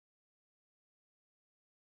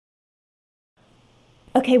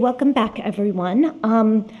Okay, welcome back,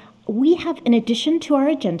 everyone. We have, in addition to our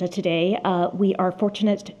agenda today, we are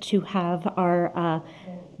fortunate to have our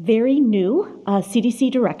very new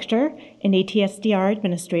CDC Director and ATSDR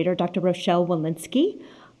Administrator, Dr. Rochelle Walensky,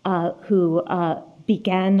 who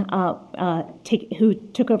who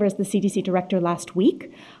took over as the CDC Director last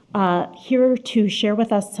week, here to share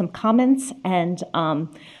with us some comments and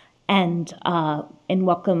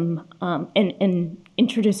welcome and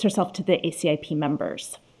introduce herself to the ACIP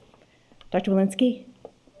members. Dr. Walensky?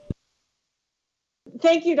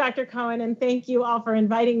 Thank you, Dr. Cohen, and thank you all for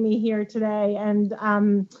inviting me here today and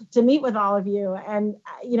to meet with all of you. And,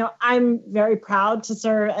 I'm very proud to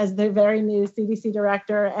serve as the very new CDC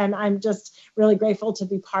Director, and I'm just really grateful to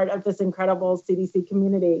be part of this incredible CDC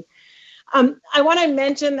community. I want to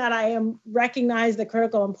mention that I recognize the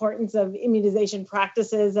critical importance of immunization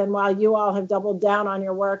practices, and while you all have doubled down on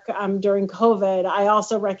your work during COVID, I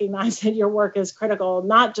also recognize that your work is critical,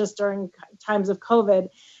 not just during times of COVID,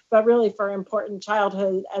 but really for important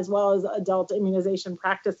childhood as well as adult immunization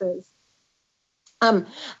practices.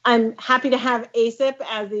 I'm happy to have ACIP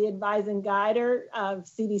as the advising guider of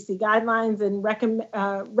CDC guidelines and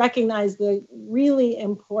recognize the really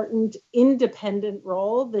important independent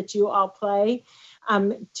role that you all play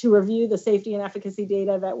to review the safety and efficacy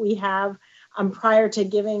data that we have prior to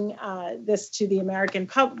giving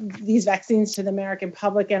these vaccines to the American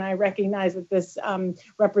public. And I recognize that this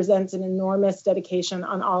represents an enormous dedication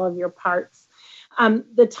on all of your parts.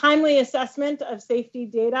 The timely assessment of safety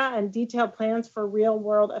data and detailed plans for real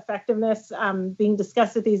world effectiveness being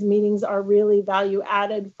discussed at these meetings are really value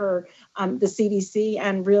added for the CDC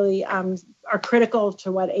and really are critical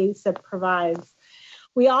to what ACIP provides.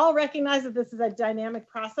 We all recognize that this is a dynamic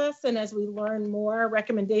process, and as we learn more,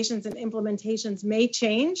 recommendations and implementations may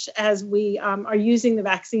change as we are using the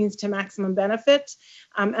vaccines to maximum benefit.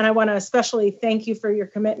 And I want to especially thank you for your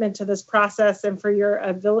commitment to this process and for your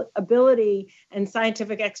ability and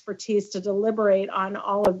scientific expertise to deliberate on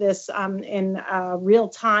all of this in real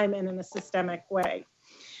time and in a systemic way.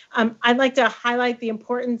 I'd like to highlight the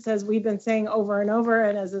importance, as we've been saying over and over,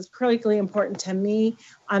 and as is critically important to me,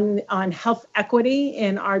 on health equity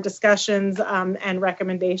in our discussions and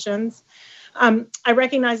recommendations. I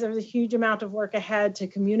recognize there's a huge amount of work ahead to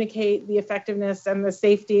communicate the effectiveness and the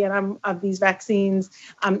safety of these vaccines,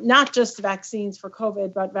 not just vaccines for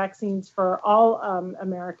COVID, but vaccines for all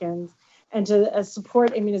Americans, and to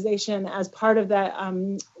support immunization as part of that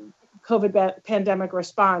COVID pandemic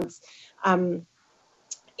response.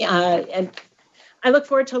 And I look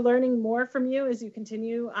forward to learning more from you as you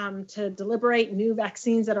continue to deliberate new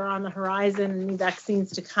vaccines that are on the horizon and new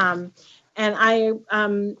vaccines to come. And I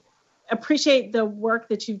appreciate the work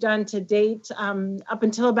that you've done to date. Up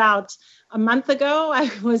until about a month ago, I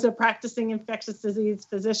was a practicing infectious disease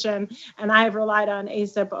physician, and I have relied on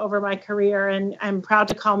ACIP over my career, and I'm proud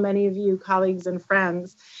to call many of you colleagues and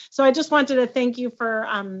friends. So I just wanted to thank you for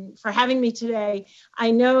having me today.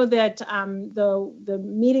 I know that the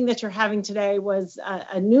meeting that you're having today was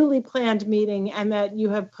a newly planned meeting, and that you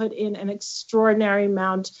have put in an extraordinary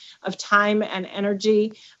amount of time and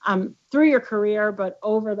energy through your career, but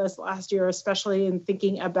over this last year, especially in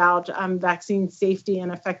thinking about vaccine safety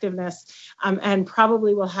and effectiveness. And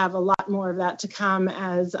probably we'll have a lot more of that to come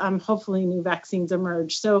as hopefully new vaccines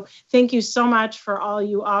emerge. So thank you so much for all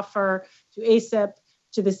you offer to ACIP,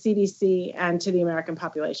 to the CDC, and to the American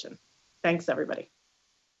population. Thanks, everybody.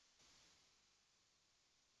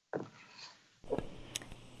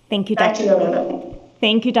 Thank you, Dr.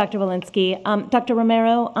 Thank you, Dr. Walensky. Dr.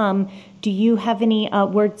 Romero, do you have any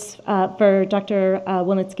words for Dr.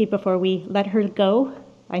 Walensky before we let her go?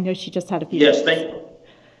 I know she just had a few.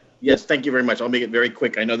 Yes, thank you very much. I'll make it very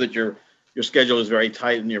quick. I know that your schedule is very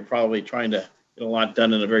tight and you're probably trying to get a lot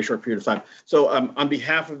done in a very short period of time. So on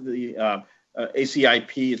behalf of the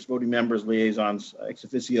ACIP, its voting members, liaisons, ex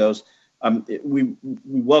officios, we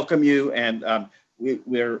welcome you, and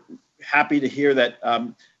we're happy to hear that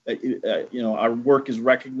our work is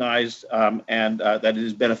recognized and that it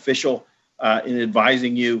is beneficial in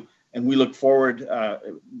advising you, and we look forward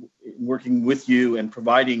working with you and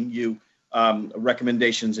providing you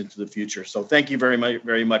recommendations into the future. So thank you very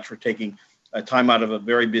much for taking time out of a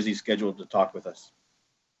very busy schedule to talk with us.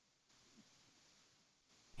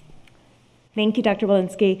 Thank you, Dr.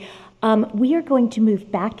 Walensky. We are going to move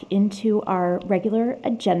back into our regular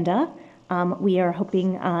agenda. We are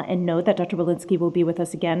hoping and know that Dr. Walensky will be with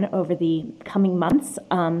us again over the coming months.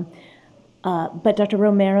 But Dr.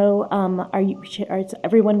 Romero, is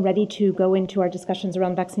everyone ready to go into our discussions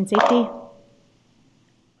around vaccine safety?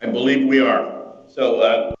 I believe we are.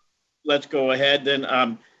 So let's go ahead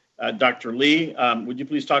then. Dr. Lee, would you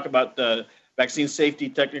please talk about Vaccine Safety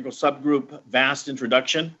Technical Subgroup, VaST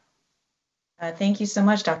introduction. Thank you so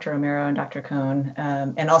much, Dr. Romero and Dr. Cohn,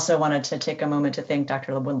 and also wanted to take a moment to thank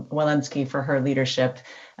Dr. Walensky for her leadership,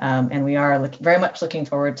 and we are very much looking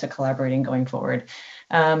forward to collaborating going forward.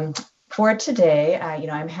 For today,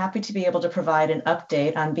 I'm happy to be able to provide an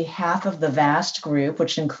update on behalf of the VaST group,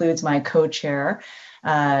 which includes my co-chair,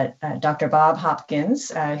 Dr. Bob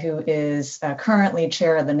Hopkins, who is currently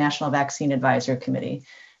chair of the National Vaccine Advisory Committee.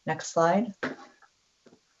 Next slide.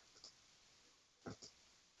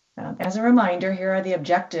 As a reminder, here are the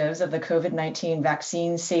objectives of the COVID-19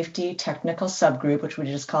 Vaccine Safety Technical Subgroup, which we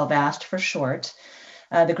just call VaST for short.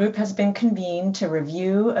 The group has been convened to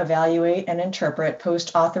review, evaluate, and interpret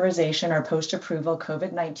post-authorization or post-approval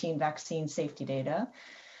COVID-19 vaccine safety data,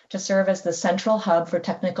 to serve as the central hub for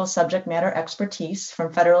technical subject matter expertise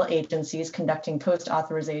from federal agencies conducting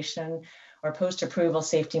post-authorization or post-approval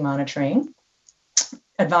safety monitoring,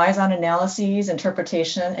 advise on analyses,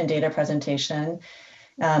 interpretation, and data presentation.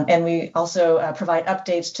 And we also provide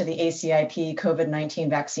updates to the ACIP COVID-19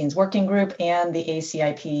 Vaccines Working Group and the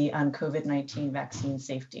ACIP on COVID-19 vaccine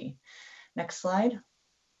safety. Next slide.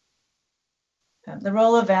 The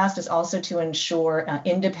role of VaST is also to ensure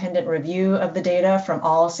independent review of the data from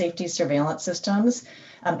all safety surveillance systems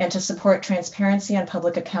and to support transparency and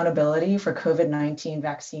public accountability for COVID-19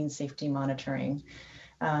 vaccine safety monitoring.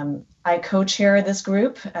 I co-chair this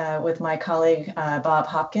group with my colleague, Bob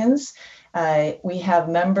Hopkins. We have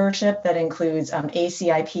membership that includes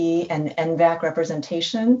ACIP and NVAC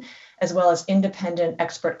representation, as well as independent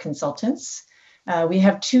expert consultants. We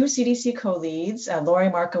have two CDC co-leads, Lori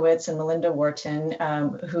Markowitz and Melinda Wharton,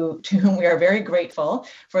 to whom we are very grateful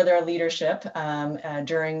for their leadership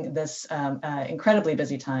during this incredibly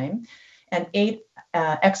busy time, and 8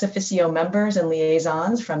 ex officio members and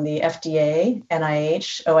liaisons from the FDA,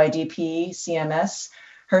 NIH, OIDP, CMS,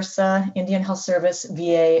 HRSA, Indian Health Service,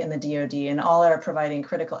 VA, and the DoD, and all are providing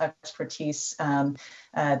critical expertise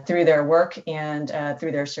through their work and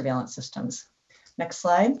through their surveillance systems. Next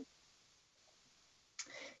slide.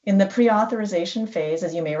 In the pre-authorization phase,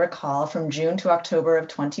 as you may recall, from June to October of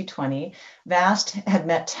 2020, VaST had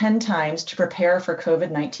met 10 times to prepare for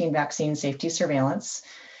COVID-19 vaccine safety surveillance.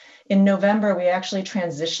 In November, we actually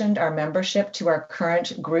transitioned our membership to our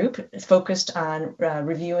current group focused on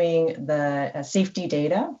reviewing the safety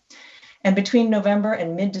data. And between November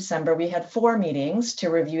and mid-December, we had 4 meetings to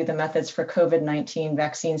review the methods for COVID-19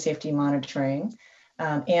 vaccine safety monitoring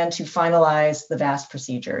and to finalize the VaST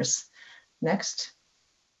procedures. Next.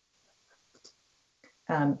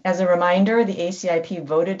 As a reminder, the ACIP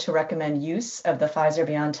voted to recommend use of the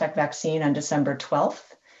Pfizer-BioNTech vaccine on December 12th.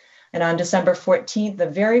 And on December 14th, the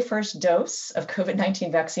very first dose of COVID-19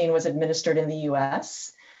 vaccine was administered in the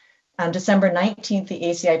US. On December 19th, the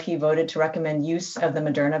ACIP voted to recommend use of the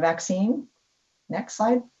Moderna vaccine. Next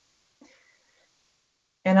slide.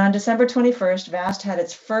 And on December 21st, VaST had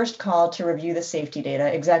its first call to review the safety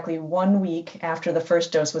data exactly 1 week after the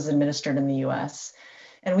first dose was administered in the US.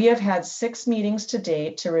 And we have had 6 meetings to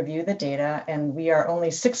date to review the data, and we are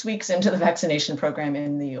only 6 weeks into the vaccination program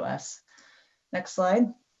in the US. Next slide.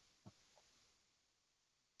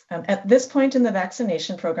 At this point in the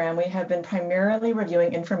vaccination program, we have been primarily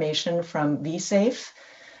reviewing information from VSafe,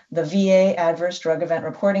 the VA Adverse Drug Event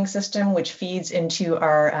Reporting System, which feeds into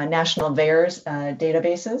our national VAERS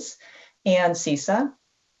databases, and CISA.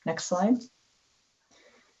 Next slide.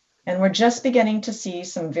 And we're just beginning to see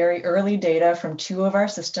some very early data from 2 of our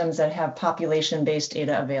systems that have population-based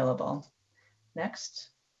data available. Next.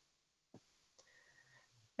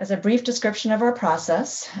 As a brief description of our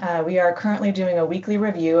process, we are currently doing a weekly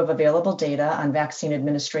review of available data on vaccine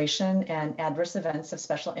administration and adverse events of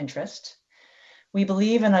special interest. We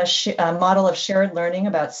believe in a model of shared learning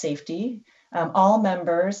about safety. All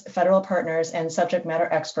members, federal partners, and subject matter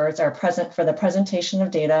experts are present for the presentation of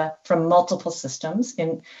data from multiple systems.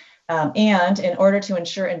 And in order to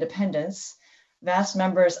ensure independence, VaST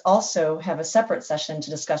members also have a separate session to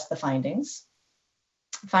discuss the findings.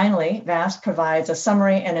 Finally, VaST provides a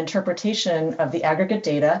summary and interpretation of the aggregate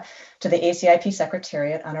data to the ACIP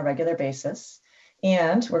Secretariat on a regular basis.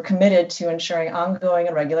 And we're committed to ensuring ongoing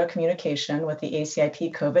and regular communication with the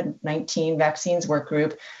ACIP COVID-19 Vaccines Work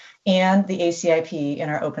Group and the ACIP in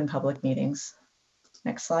our open public meetings.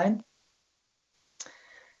 Next slide.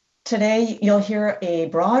 Today, you'll hear a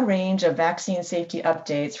broad range of vaccine safety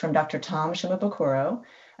updates from Dr. Tom Shimabukuro,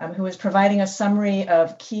 who is providing a summary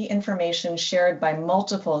of key information shared by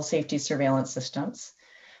multiple safety surveillance systems.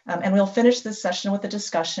 And we'll finish this session with a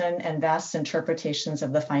discussion and VaST's interpretations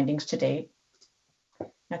of the findings to date.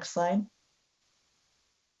 Next slide.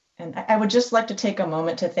 And I would just like to take a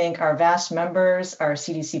moment to thank our VaST members, our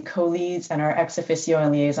CDC co-leads, and our ex officio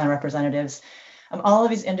and liaison representatives. All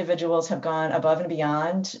of these individuals have gone above and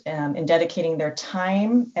beyond in dedicating their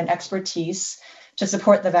time and expertise to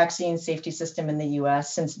support the vaccine safety system in the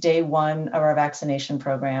US since day one of our vaccination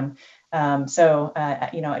program. I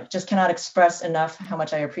just cannot express enough how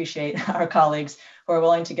much I appreciate our colleagues who are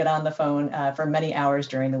willing to get on the phone for many hours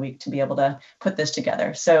during the week to be able to put this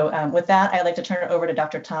together. So with that, I'd like to turn it over to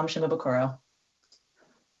Dr. Tom Shimabukuro.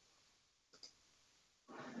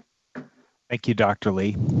 Thank you, Dr.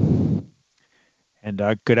 Lee.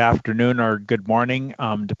 And good afternoon or good morning,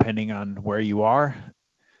 depending on where you are.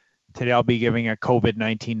 Today, I'll be giving a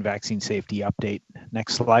COVID-19 vaccine safety update.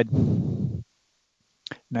 Next slide.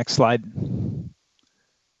 Next slide.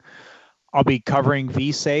 I'll be covering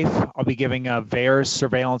VSafe. I'll be giving a VAERS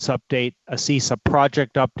surveillance update, a ACIP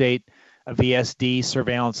project update, a VSD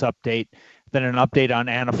surveillance update, then an update on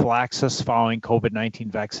anaphylaxis following COVID-19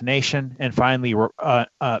 vaccination, and finally,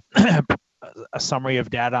 a summary of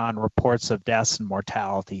data on reports of deaths and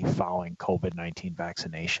mortality following COVID-19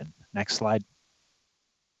 vaccination. Next slide.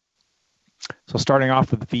 So starting off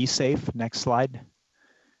with VSafe, next slide.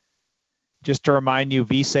 Just to remind you,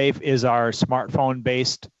 VSafe is our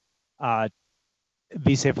smartphone-based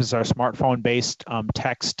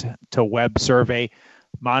text to web survey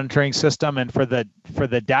monitoring system. And for the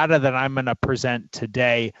data that I'm going to present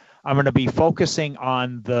today, I'm going to be focusing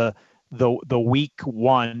on the week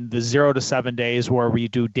one, the 0 to 7 days, where we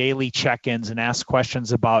do daily check-ins and ask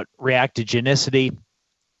questions about reactogenicity.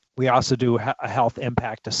 We also do a health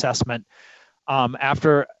impact assessment.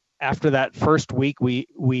 After that first week, we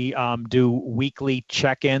do weekly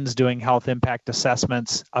check-ins, doing health impact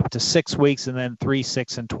assessments up to 6 weeks, and then 3,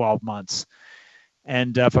 6, and 12 months.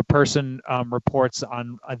 And if a person reports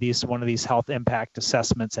on one of these health impact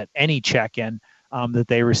assessments at any check-in that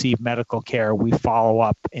they receive medical care, we follow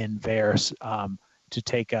up in VAERS to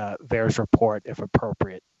take a VAERS report if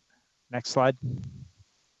appropriate. Next slide.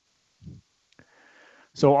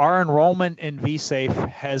 So our enrollment in VSafe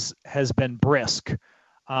has been brisk.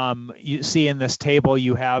 You see in this table,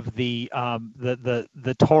 you have the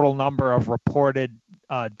total number of reported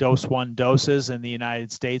dose 1 doses in the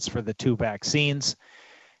United States for the 2 vaccines.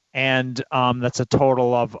 And that's a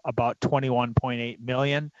total of about 21.8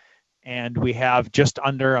 million. And we have just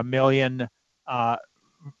under 1 million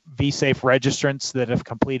VSafe registrants that have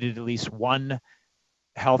completed at least one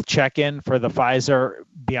health check-in for the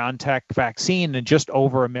Pfizer-BioNTech vaccine, and just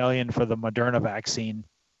over 1 million for the Moderna vaccine.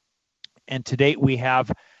 And to date, we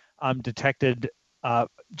have detected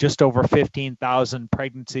just over 15,000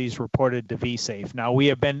 pregnancies reported to VSafe. Now, we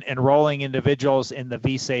have been enrolling individuals in the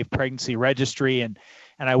VSafe pregnancy registry, and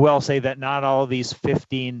I will say that not all of these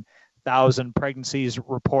 15,000 pregnancies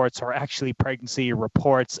reports are actually pregnancy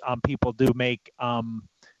reports. People do make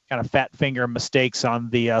kind of fat finger mistakes on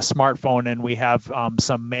the smartphone, and we have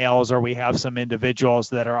some males, or we have some individuals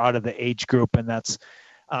that are out of the age group, and that's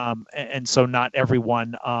and so not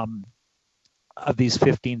everyone of these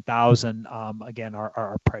 15,000 again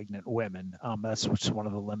are pregnant women. That's just one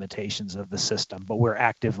of the limitations of the system, but we're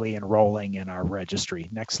actively enrolling in our registry.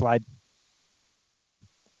 Next slide.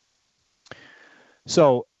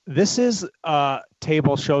 So this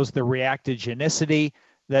table shows the reactogenicity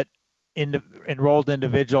that enrolled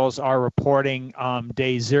individuals are reporting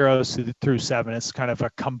day 0 through 7. It's kind of a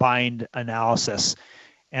combined analysis.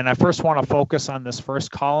 And I first want to focus on this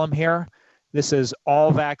first column here. This is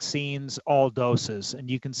all vaccines, all doses. And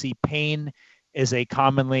you can see pain is a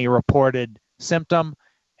commonly reported symptom,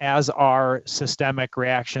 as are systemic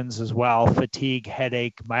reactions as well: fatigue,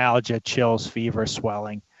 headache, myalgia, chills, fever,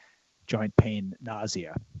 swelling, joint pain,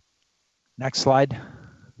 nausea. Next slide.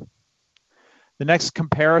 The next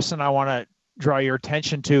comparison I want to draw your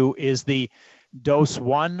attention to is the dose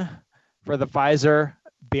 1 for the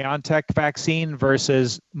Pfizer-BioNTech vaccine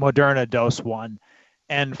versus Moderna dose 1.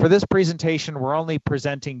 And for this presentation, we're only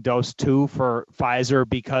presenting dose 2 for Pfizer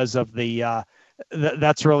because of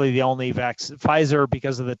that's really the only vaccine. Pfizer,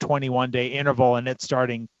 because of the 21-day interval and it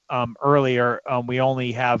starting earlier, we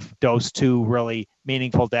only have dose 2 really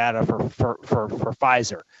meaningful data for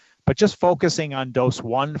Pfizer. But just focusing on dose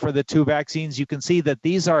 1 for the 2 vaccines, you can see that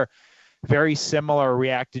these are very similar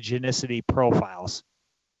reactogenicity profiles.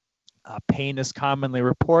 Pain is commonly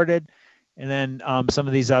reported, and then some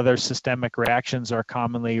of these other systemic reactions are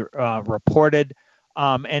commonly reported,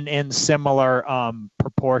 and in similar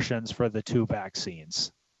proportions for the 2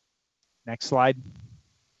 vaccines. Next slide.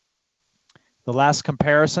 The last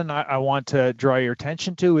comparison I want to draw your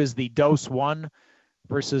attention to is the dose 1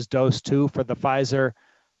 versus dose 2 for the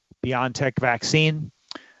Pfizer-BioNTech vaccine.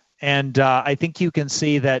 And I think you can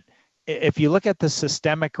see that if you look at the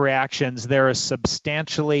systemic reactions, there is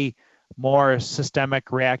substantially more systemic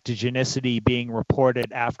reactogenicity being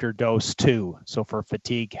reported after dose 2. So for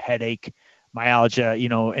fatigue, headache, myalgia,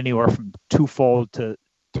 anywhere from 2-fold to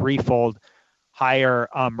 3-fold higher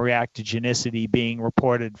reactogenicity being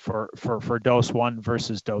reported for dose 1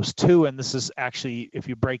 versus dose 2. And this is actually, if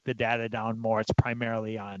you break the data down more, it's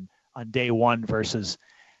primarily on day one versus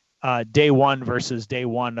day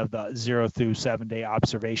one of the 0 through 7 day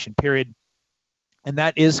observation period. And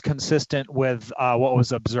that is consistent with what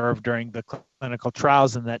was observed during the clinical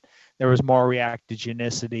trials, and that there was more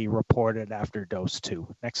reactogenicity reported after dose 2.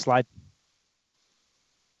 Next slide.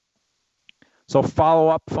 So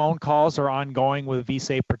follow-up phone calls are ongoing with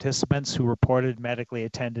VSAFE participants who reported medically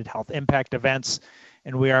attended health impact events,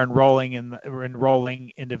 and we are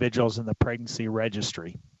enrolling individuals in the pregnancy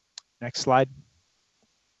registry. Next slide.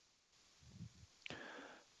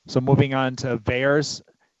 So moving on to VAERS.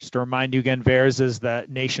 Just to remind you again, VAERS is the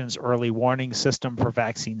nation's early warning system for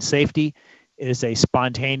vaccine safety. It is a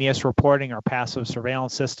spontaneous reporting or passive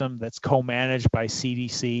surveillance system that's co-managed by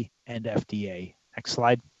CDC and FDA. Next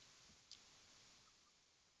slide.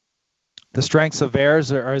 The strengths of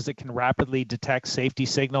VAERS are as it can rapidly detect safety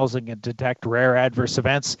signals and can detect rare adverse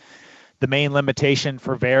events. The main limitation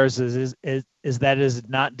for VAERS is that it is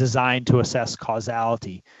not designed to assess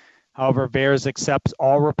causality. However, VAERS accepts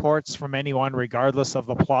all reports from anyone regardless of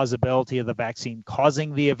the plausibility of the vaccine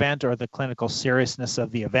causing the event or the clinical seriousness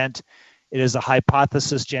of the event. It is a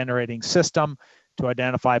hypothesis generating system to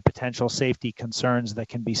identify potential safety concerns that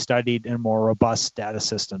can be studied in more robust data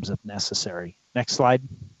systems if necessary. Next slide.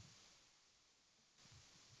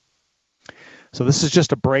 So this is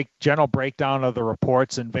just a general breakdown of the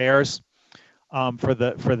reports in VAERS for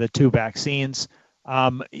the 2 vaccines.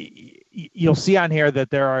 You'll see on here that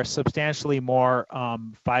there are substantially more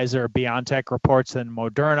Pfizer-BioNTech reports than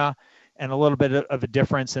Moderna, and a little bit of a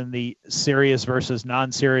difference in the serious versus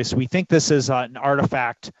non-serious. We think this is an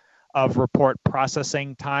artifact of report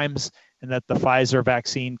processing times, and that the Pfizer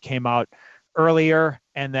vaccine came out earlier,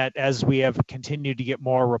 and that as we have continued to get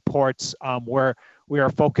more reports, we are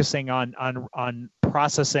focusing on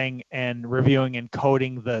processing and reviewing and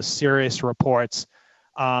coding the serious reports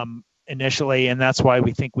initially, and that's why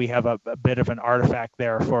we think we have a bit of an artifact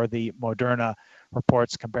there for the Moderna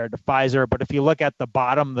reports compared to Pfizer. But if you look at the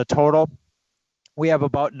bottom, the total, we have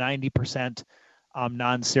about 90%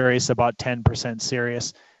 non-serious, about 10%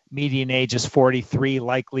 serious. Median age is 43,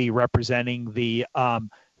 likely representing the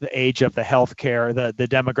age of the healthcare, the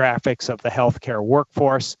demographics of the healthcare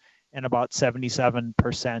workforce, and about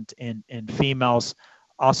 77% in females,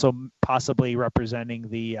 also possibly representing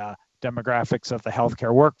the demographics of the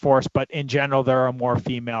healthcare workforce. But in general, there are more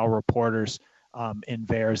female reporters in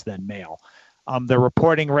VAERS than male. The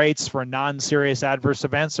reporting rates for non-serious adverse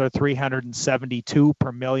events are 372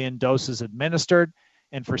 per million doses administered,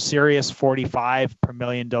 and for serious, 45 per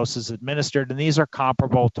million doses administered. And these are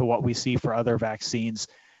comparable to what we see for other vaccines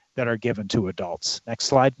that are given to adults. Next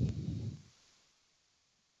slide.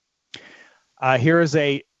 Here is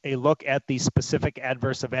a look at the specific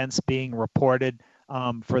adverse events being reported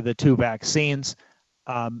for the 2 vaccines.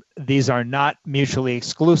 These are not mutually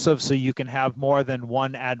exclusive, so you can have more than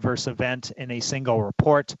one adverse event in a single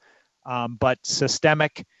report, but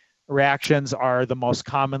systemic reactions are the most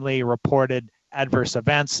commonly reported adverse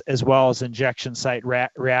events, as well as injection site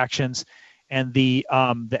reactions, and the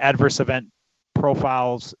adverse event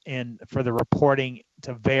profiles for the reporting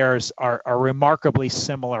to VAERS are remarkably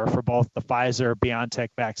similar for both the Pfizer-BioNTech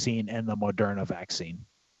vaccine and the Moderna vaccine.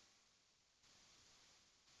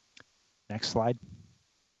 Next slide.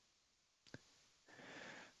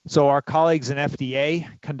 So our colleagues in FDA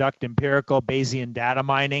conduct empirical Bayesian data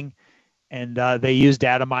mining, and they use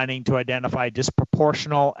data mining to identify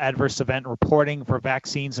disproportional adverse event reporting for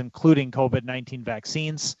vaccines, including COVID-19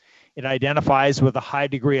 vaccines. It identifies with a high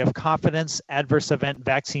degree of confidence adverse event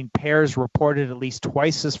vaccine pairs reported at least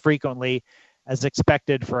twice as frequently as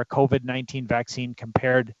expected for a COVID-19 vaccine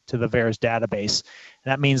compared to the VAERS database.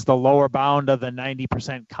 And that means the lower bound of the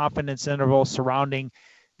 90% confidence interval surrounding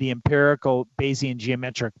the empirical Bayesian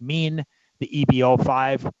geometric mean, the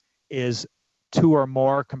EB05, is 2 or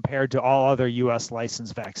more compared to all other US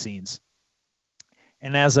licensed vaccines.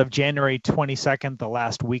 And as of January 22nd, the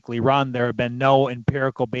last weekly run, there have been no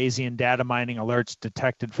empirical Bayesian data mining alerts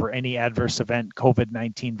detected for any adverse event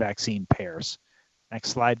COVID-19 vaccine pairs. Next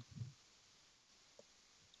slide.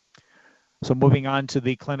 So moving on to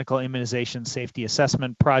the Clinical Immunization Safety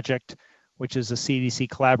Assessment Project, which is a CDC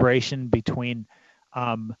collaboration between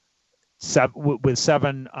with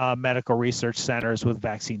 7 medical research centers with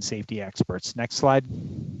vaccine safety experts. Next slide.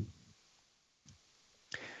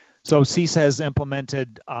 So CISA has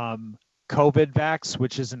implemented COVID Vax,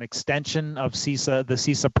 which is an extension of CISA, the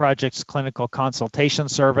CISA project's clinical consultation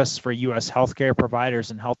service for U.S. healthcare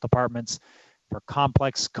providers and health departments for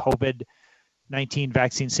complex COVID-19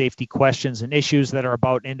 vaccine safety questions and issues that are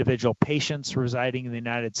about individual patients residing in the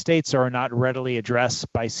United States or are not readily addressed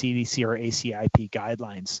by CDC or ACIP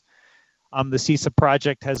guidelines. The CISA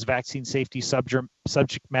project has vaccine safety subject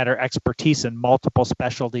matter expertise in multiple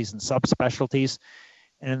specialties and subspecialties.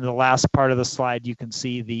 And in the last part of the slide, you can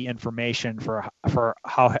see the information for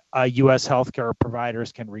how U.S. healthcare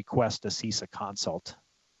providers can request a CISA consult.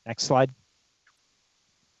 Next slide.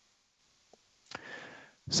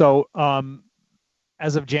 So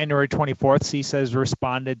as of January 24th, CISA has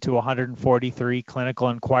responded to 143 clinical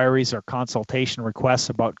inquiries or consultation requests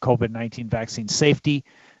about COVID-19 vaccine safety.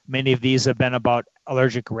 Many of these have been about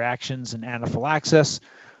allergic reactions and anaphylaxis,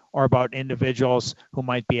 or about individuals who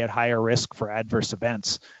might be at higher risk for adverse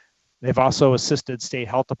events. They've also assisted state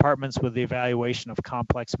health departments with the evaluation of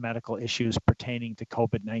complex medical issues pertaining to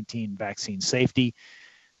COVID-19 vaccine safety.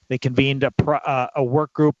 They convened a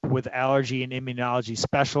work group with allergy and immunology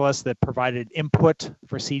specialists that provided input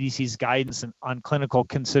for CDC's guidance on clinical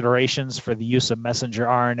considerations for the use of messenger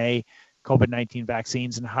RNA COVID-19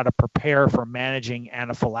 vaccines and how to prepare for managing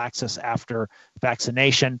anaphylaxis after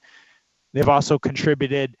vaccination. They've also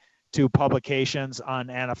contributed to publications on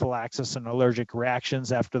anaphylaxis and allergic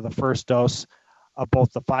reactions after the first dose of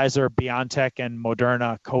both the Pfizer, BioNTech, and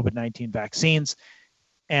Moderna COVID-19 vaccines,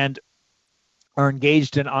 and are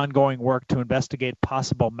engaged in ongoing work to investigate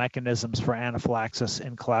possible mechanisms for anaphylaxis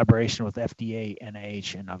in collaboration with FDA,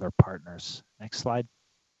 NIH, and other partners. Next slide.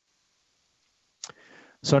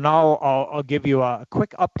 So now I'll give you a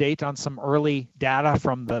quick update on some early data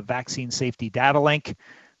from the Vaccine Safety Data Link,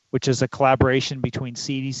 which is a collaboration between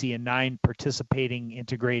CDC and 9 participating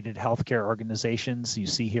integrated healthcare organizations you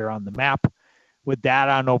see here on the map, with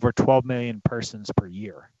data on over 12 million persons per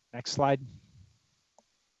year. Next slide.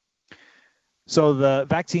 So the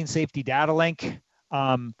Vaccine Safety Data Link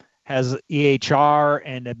has EHR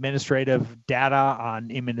and administrative data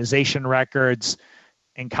on immunization records,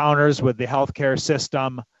 encounters with the healthcare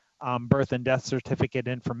system, birth and death certificate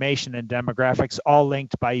information, and demographics, all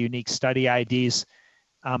linked by unique study IDs.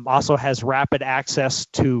 Also has rapid access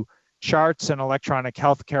to charts and electronic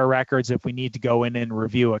healthcare records if we need to go in and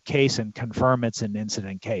review a case and confirm it's an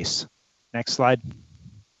incident case. Next slide.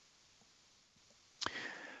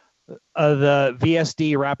 The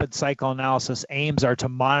VaST rapid cycle analysis aims are to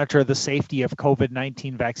monitor the safety of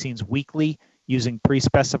COVID-19 vaccines weekly using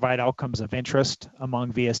pre-specified outcomes of interest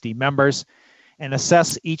among VaST members, and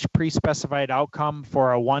assess each pre-specified outcome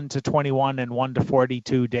for a 1 to 21 and 1 to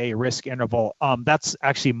 42 day risk interval. That's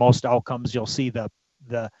actually most outcomes. You'll see the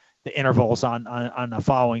intervals on the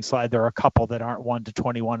following slide. There are a couple that aren't 1 to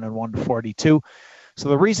 21 and 1 to 42. So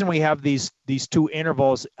the reason we have these two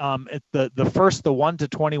intervals, the 1 to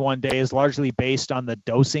 21 day is largely based on the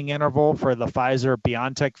dosing interval for the Pfizer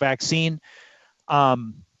BioNTech vaccine,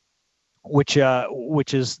 which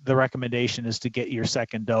is the recommendation is to get your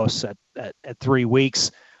second dose at 3 weeks.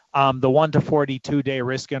 The 1 to 42 day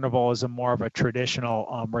risk interval is a more of a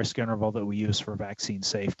traditional risk interval that we use for vaccine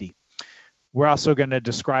safety. We're also going to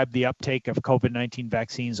describe the uptake of COVID-19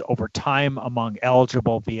 vaccines over time among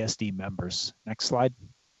eligible VaST members. Next slide.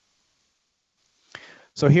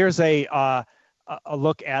 So here's a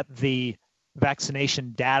look at the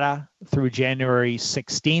vaccination data through January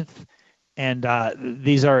 16th. And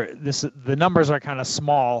the numbers are kind of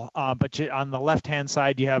small, but on the left-hand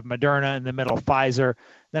side, you have Moderna, in the middle, Pfizer.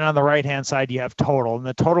 Then on the right-hand side, you have total. And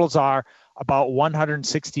the totals are about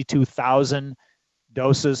 162,000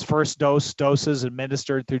 doses, first doses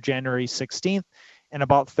administered through January 16th, and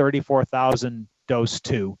about 34,000 dose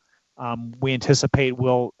 2. We anticipate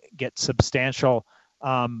we'll get substantial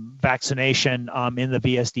vaccination in the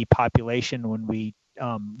VaST population when we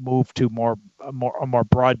move to a more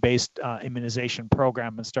broad-based immunization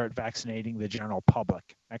program and start vaccinating the general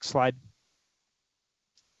public. Next slide.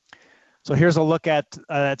 So here's a look at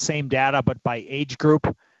that same data, but by age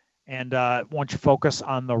group. And I want you to focus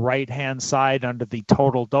on the right-hand side under the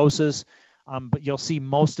total doses. But you'll see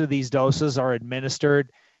most of these doses are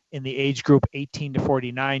administered in the age group 18 to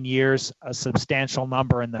 49 years, a substantial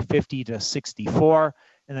number in the 50 to 64,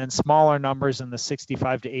 and then smaller numbers in the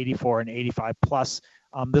 65 to 84 and 85 plus.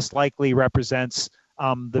 This likely represents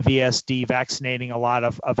the VaST vaccinating a lot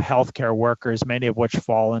of healthcare workers, many of which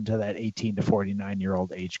fall into that 18 to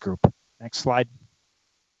 49-year-old age group. Next slide.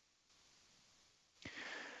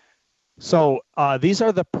 So these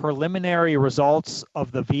are the preliminary results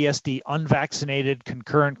of the VaST unvaccinated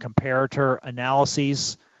concurrent comparator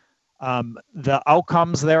analyses The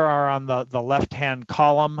outcomes there are on the left-hand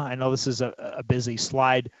column. I know this is a busy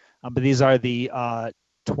slide, but these are the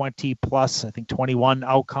 20 plus, I think 21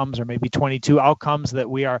 outcomes or maybe 22 outcomes that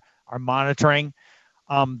we are monitoring.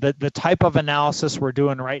 The type of analysis we're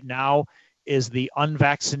doing right now is the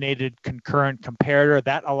unvaccinated concurrent comparator.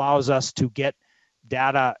 That allows us to get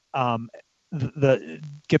data,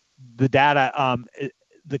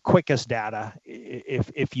 the quickest data,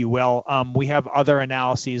 if you will. We have other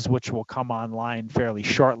analyses which will come online fairly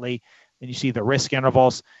shortly. And you see the risk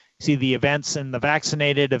intervals, you see the events in the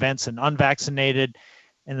vaccinated, events in unvaccinated,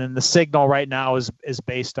 and then the signal right now is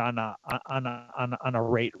based on a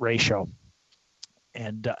rate ratio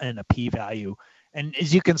and a p-value. And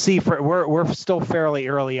as you can see, we're still fairly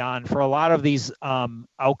early on. For a lot of these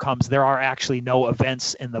outcomes, there are actually no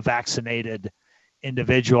events in the vaccinated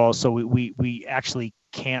individuals, so we actually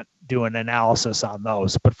can't do an analysis on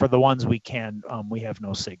those. But for the ones we can, we have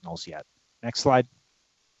no signals yet. Next slide.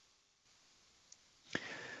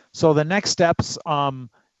 So the next steps,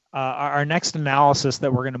 our next analysis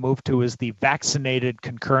that we're going to move to is the vaccinated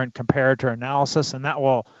concurrent comparator analysis, and that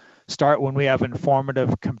will start when we have informative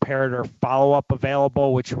comparator follow-up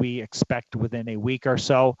available, which we expect within a week or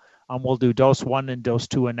so. We'll do dose 1 and dose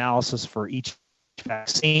 2 analysis for each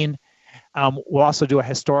vaccine. We'll also do a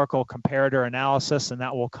historical comparator analysis, and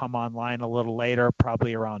that will come online a little later,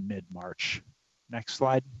 probably around mid-March. Next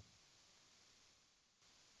slide.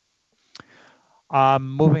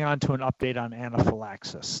 Moving on to an update on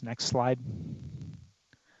anaphylaxis. Next slide.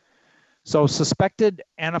 So suspected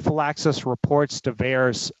anaphylaxis reports to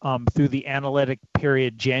VAERS through the analytic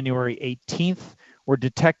period January 18th were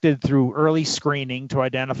detected through early screening to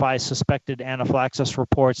identify suspected anaphylaxis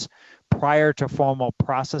reports prior to formal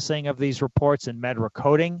processing of these reports in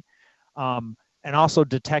MedRecoding, and also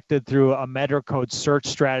detected through a MedRecode search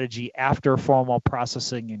strategy after formal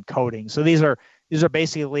processing and coding. So these are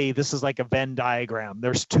basically, this is like a Venn diagram.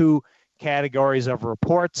 There's two categories of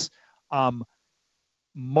reports.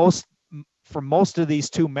 For most of these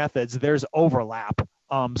two methods, there's overlap.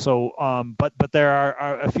 But there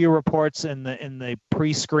are a few reports in the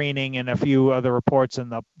pre-screening and a few other reports in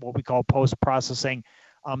the what we call post-processing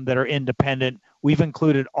that are independent. We've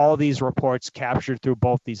included all these reports captured through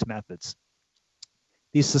both these methods.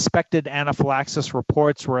 These suspected anaphylaxis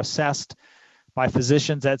reports were assessed by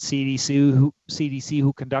physicians at CDC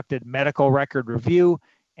who conducted medical record review,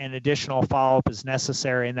 and additional follow-up is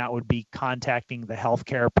necessary, and that would be contacting the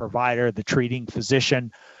healthcare provider, the treating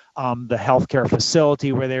physician, the healthcare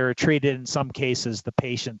facility where they were treated, in some cases the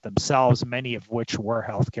patient themselves, many of which were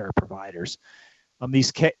healthcare providers.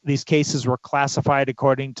 These cases were classified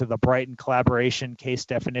according to the Brighton collaboration case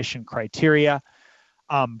definition criteria.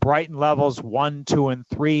 Brighton levels 1, 2, and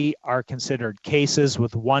 3 are considered cases,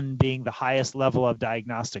 with 1 being the highest level of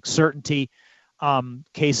diagnostic certainty.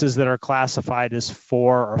 Cases that are classified as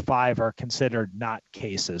 4 or 5 are considered not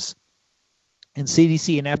cases. And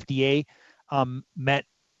CDC and FDA met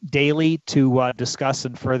daily to discuss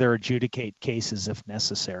and further adjudicate cases if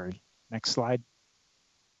necessary. Next slide.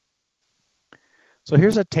 So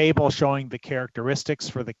here's a table showing the characteristics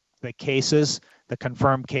for the cases, the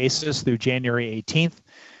confirmed cases through January 18th.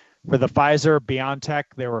 For the Pfizer-BioNTech,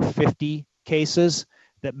 there were 50 cases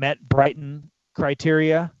that met Brighton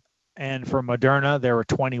criteria, and for Moderna, there were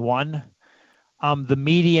 21. The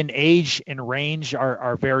median age and range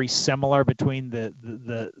are very similar between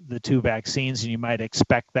the two vaccines, and you might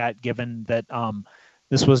expect that, given that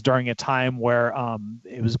this was during a time where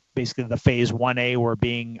it was basically the phase 1A were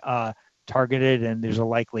being targeted, and there's a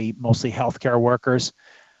likely mostly healthcare workers.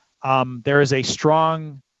 There is a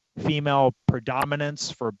strong female predominance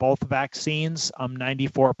for both vaccines,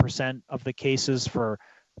 94% of the cases for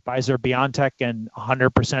Pfizer-BioNTech and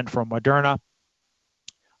 100% for Moderna.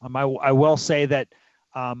 I will say that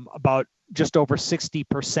about just over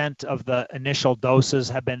 60% of the initial doses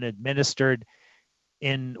have been administered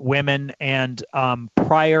in women, and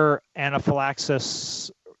prior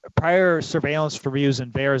surveillance reviews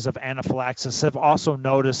and VAERS of anaphylaxis have also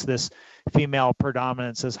noticed this female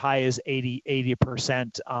predominance as high as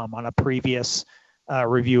 80% on a previous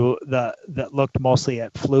review that looked mostly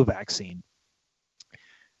at flu vaccine.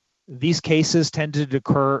 These cases tended to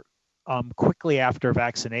occur quickly after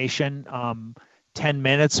vaccination. 10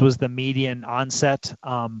 minutes was the median onset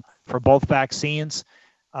for both vaccines.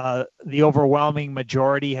 The overwhelming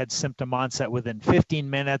majority had symptom onset within 15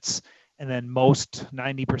 minutes, and then most,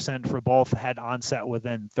 90% for both, had onset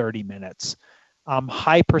within 30 minutes.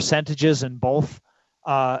 High percentages in both,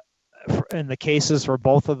 in the cases for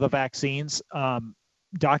both of the vaccines,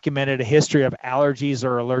 documented a history of allergies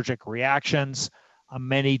or allergic reactions,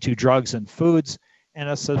 many to drugs and foods, and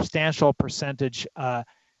a substantial percentage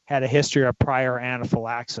had a history of prior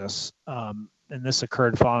anaphylaxis. And this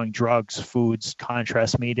occurred following drugs, foods,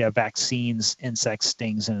 contrast media, vaccines, insect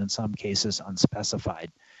stings, and in some cases unspecified.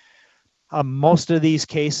 Most of these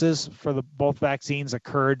cases for both vaccines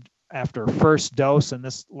occurred after first dose, and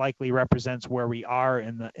this likely represents where we are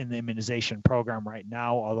in the immunization program right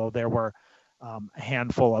now, although there were a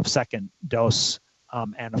handful of second dose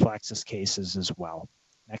anaphylaxis cases as well.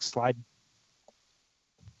 Next slide.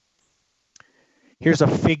 Here's a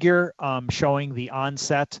figure showing the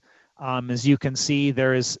onset. As you can see,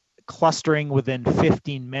 there is clustering within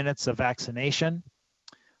 15 minutes of vaccination.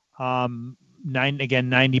 Again,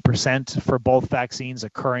 90% for both vaccines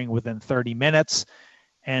occurring within 30 minutes,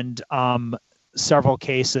 and several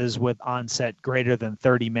cases with onset greater than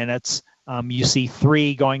 30 minutes. You see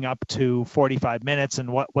 3 going up to 45 minutes,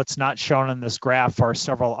 and what's not shown on this graph are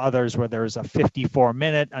several others where there's a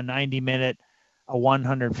 54-minute, a 90-minute, a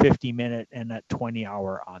 150-minute, and a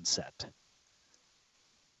 20-hour onset.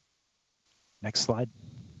 Next slide.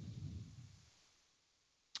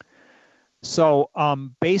 So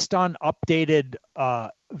based on updated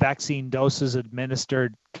vaccine doses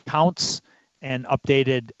administered counts and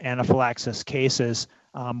updated anaphylaxis cases,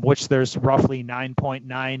 which there's roughly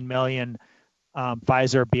 9.9 million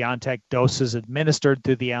Pfizer-BioNTech doses administered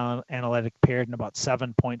through the analytic period and about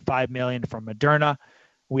 7.5 million from Moderna.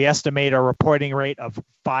 We estimate a reporting rate of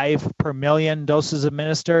 5 per million doses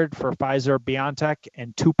administered for Pfizer-BioNTech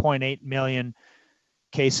and 2.8 million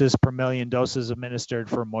cases per million doses administered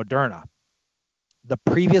for Moderna. The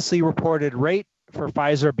previously reported rate for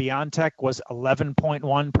Pfizer-BioNTech was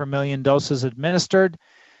 11.1 per million doses administered,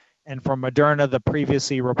 and for Moderna, the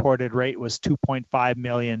previously reported rate was 2.5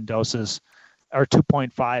 million doses, or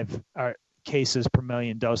 2.5 cases per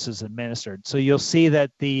million doses administered. So you'll see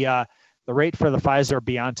that the rate for the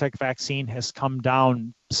Pfizer-BioNTech vaccine has come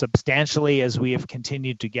down substantially as we have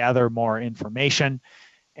continued to gather more information,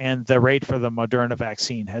 and the rate for the Moderna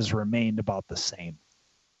vaccine has remained about the same.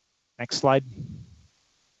 Next slide.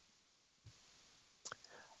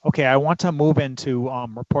 Okay, I want to move into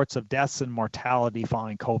reports of deaths and mortality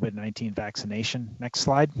following COVID-19 vaccination. Next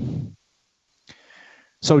slide.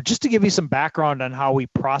 So just to give you some background on how we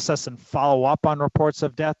process and follow up on reports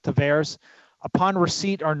of death to VAERS, upon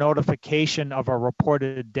receipt or notification of a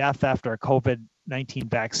reported death after a COVID-19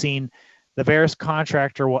 vaccine, the VAERS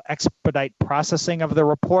contractor will expedite processing of the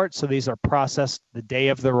report. So these are processed the day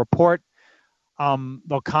of the report.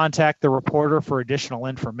 They'll contact the reporter for additional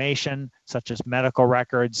information, such as medical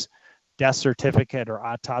records, death certificate, or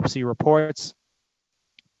autopsy reports.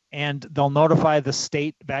 And they'll notify the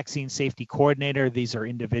state vaccine safety coordinator, these are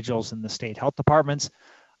individuals in the state health departments,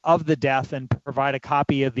 of the death and provide a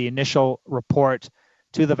copy of the initial report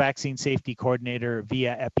to the vaccine safety coordinator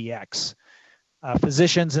via EpiX.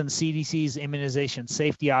 Physicians in CDC's Immunization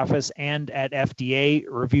Safety Office and at FDA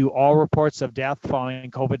review all reports of death following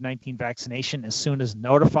COVID-19 vaccination as soon as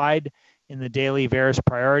notified in the daily VAERS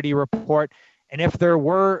priority report. And if there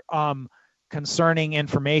were concerning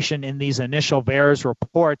information in these initial VAERS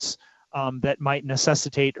reports that might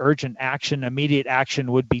necessitate urgent action, immediate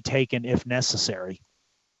action would be taken if necessary.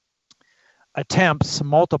 Attempts,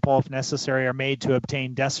 multiple if necessary, are made to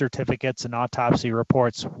obtain death certificates and autopsy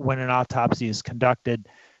reports when an autopsy is conducted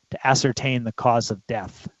to ascertain the cause of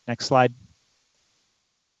death. Next slide.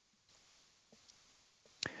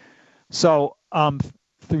 So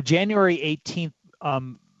through January 18th,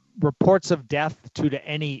 reports of death due to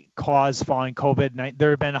any cause following COVID-19, there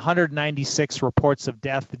have been 196 reports of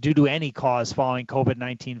death due to any cause following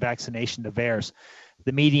COVID-19 vaccination to VAERS.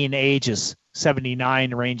 The median age is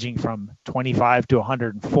 79, ranging from 25 to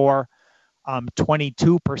 104.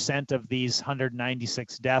 22% of these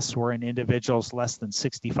 196 deaths were in individuals less than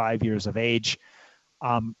 65 years of age.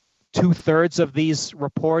 2/3 of these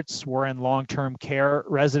reports were in long-term care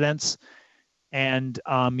residents. And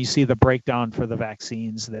you see the breakdown for the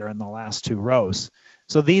vaccines there in the last 2 rows.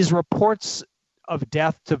 So these reports of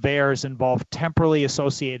death to VAERS involve temporally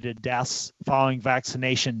associated deaths following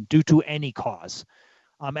vaccination due to any cause.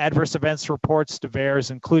 Adverse events reports to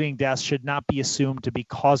VAERS, including deaths, should not be assumed to be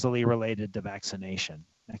causally related to vaccination.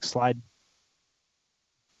 Next slide.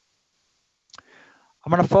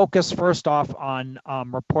 I'm going to focus first off on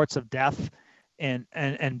reports of death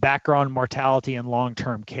and background mortality in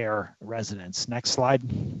long-term care residents. Next slide.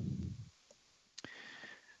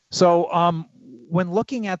 So when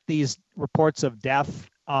looking at these reports of death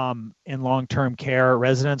in long-term care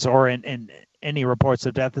residents or in any reports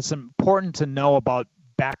of death, it's important to know about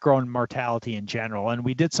background mortality in general. And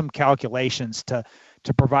we did some calculations to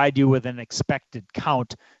provide you with an expected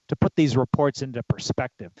count to put these reports into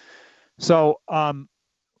perspective. So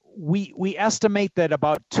we estimate that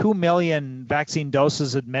about 2 million vaccine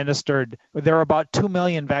doses administered, there are about 2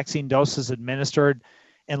 million vaccine doses administered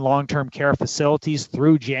in long-term care facilities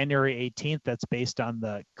through January 18th. That's based on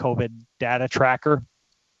the COVID data tracker.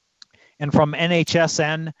 And from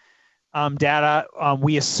NHSN data,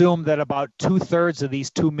 we assume that about 2/3 of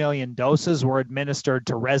these 2 million doses were administered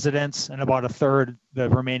to residents, and about a third, the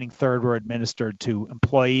remaining third, were administered to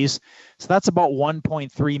employees. So that's about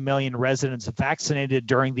 1.3 million residents vaccinated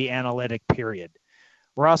during the analytic period.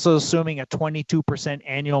 We're also assuming a 22%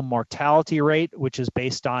 annual mortality rate, which is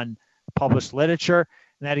based on published literature,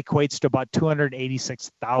 and that equates to about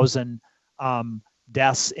 286,000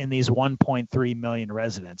 deaths in these 1.3 million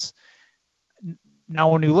residents. Now,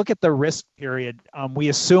 when we look at the risk period, we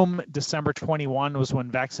assume December 21 was when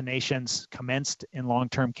vaccinations commenced in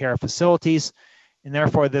long-term care facilities, and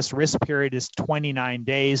therefore this risk period is 29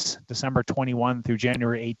 days, December 21 through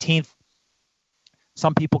January 18th.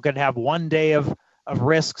 Some people could have 1 day of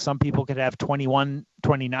risk, some people could have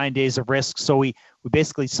 29 days of risk. So we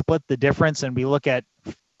basically split the difference and we look at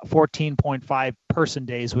 14.5 person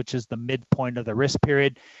days, which is the midpoint of the risk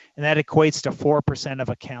period, and that equates to 4% of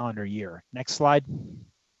a calendar year. Next slide.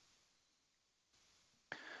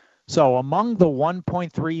 So among the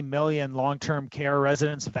 1.3 million long-term care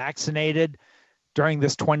residents vaccinated during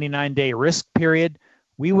this 29-day risk period,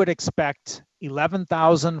 we would expect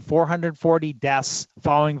 11,440 deaths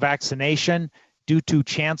following vaccination due to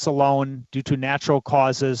chance alone, due to natural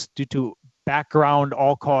causes, due to background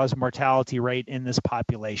all-cause mortality rate in this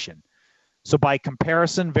population. So by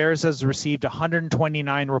comparison, VAERS has received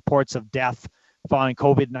 129 reports of death following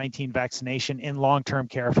COVID-19 vaccination in long-term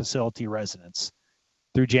care facility residents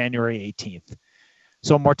through January 18th.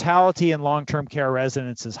 So mortality in long-term care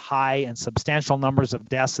residents is high, and substantial numbers of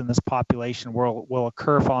deaths in this population will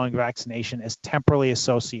occur following vaccination as temporally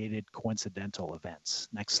associated coincidental events.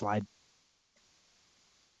 Next slide.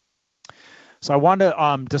 So I want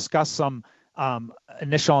to discuss some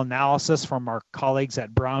initial analysis from our colleagues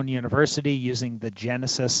at Brown University using the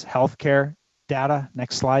Genesis Healthcare data.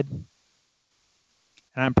 Next slide. And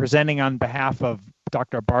I'm presenting on behalf of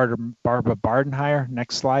Dr. Barbara Bardenheier.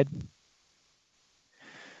 Next slide.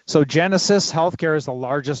 So Genesis Healthcare is the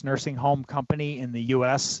largest nursing home company in the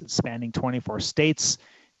US, spanning 24 states.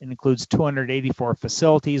 It includes 284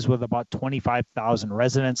 facilities with about 25,000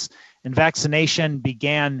 residents. And vaccination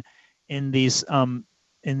began in these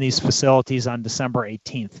facilities on December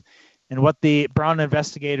 18th. And what the Brown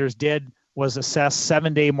investigators did was assess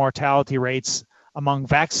 7-day mortality rates among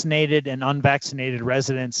vaccinated and unvaccinated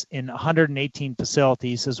residents in 118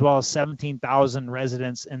 facilities, as well as 17,000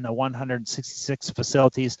 residents in the 166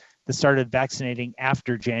 facilities that started vaccinating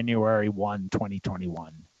after January 1,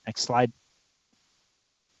 2021. Next slide.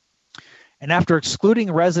 And after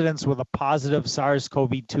excluding residents with a positive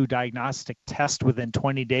SARS-CoV-2 diagnostic test within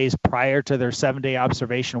 20 days prior to their 7-day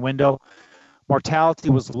observation window, mortality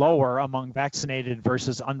was lower among vaccinated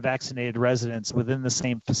versus unvaccinated residents within the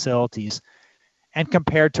same facilities, and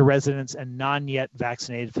compared to residents in non-yet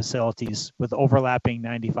vaccinated facilities with overlapping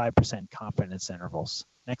 95% confidence intervals.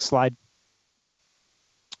 Next slide.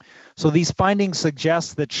 So these findings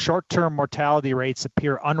suggest that short-term mortality rates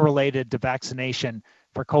appear unrelated to vaccination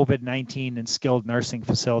for COVID-19 and skilled nursing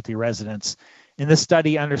facility residents. And this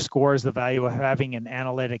study underscores the value of having an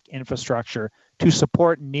analytic infrastructure to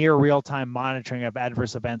support near real-time monitoring of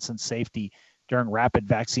adverse events and safety during rapid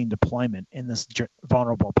vaccine deployment in this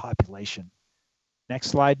vulnerable population. Next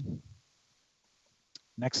slide.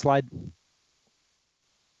 Next slide.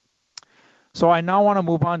 So I now want to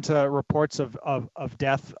move on to reports of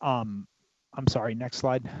death. I'm sorry, next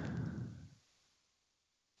slide.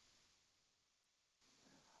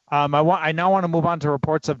 I now want to move on to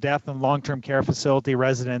reports of death in long-term care facility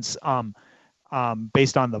residents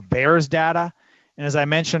based on the VAERS data. And as I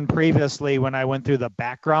mentioned previously, when I went through the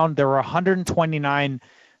background, there were 129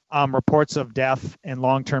 reports of death in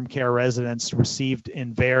long-term care residents received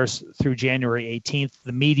in VAERS through January 18th.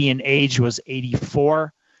 The median age was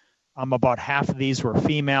 84. About half of these were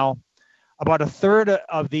female. About a third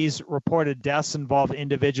of these reported deaths involve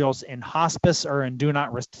individuals in hospice or in do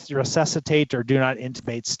not resuscitate or do not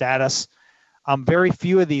intubate status. Very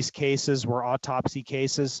few of these cases were autopsy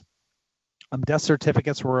cases. Death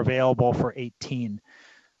certificates were available for 18.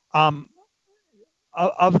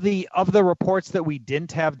 Of the reports that we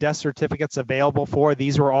didn't have death certificates available for,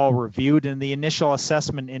 these were all reviewed, and the initial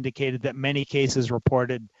assessment indicated that many cases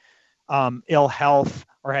reported ill health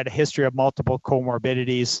or had a history of multiple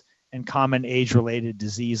comorbidities and common age-related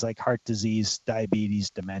disease like heart disease, diabetes,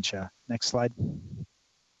 dementia. Next slide.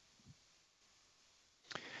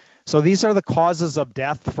 So these are the causes of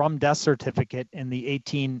death from death certificate in the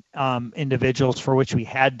 18 individuals for which we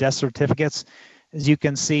had death certificates. As you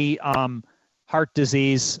can see, heart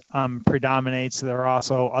disease predominates. There are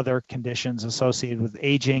also other conditions associated with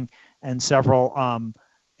aging and several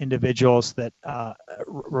individuals that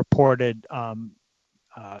reported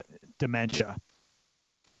dementia.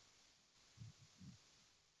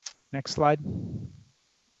 Next slide.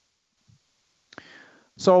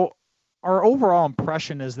 So our overall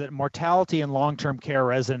impression is that mortality in long-term care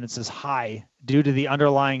residents is high due to the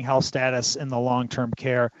underlying health status in the long-term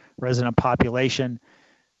care resident population.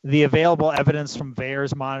 The available evidence from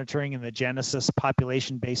VAERS monitoring and the Genesis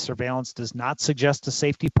population-based surveillance does not suggest a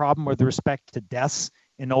safety problem with respect to deaths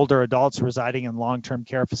in older adults residing in long-term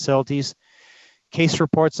care facilities. Case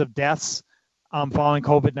reports of deaths following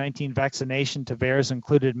COVID-19 vaccination to VAERS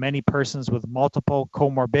included many persons with multiple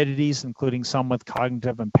comorbidities, including some with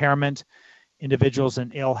cognitive impairment, individuals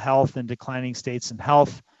in ill health and declining states in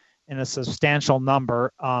health, and a substantial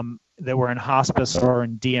number that were in hospice or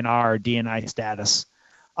in DNR or DNI status.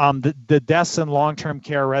 The deaths in long-term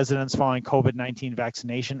care residents following COVID-19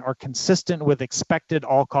 vaccination are consistent with expected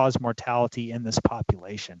all-cause mortality in this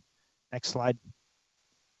population. Next slide.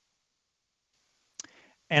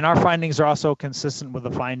 And our findings are also consistent with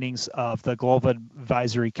the findings of the Global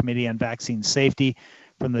Advisory Committee on Vaccine Safety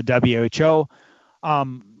from the WHO,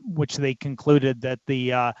 which they concluded that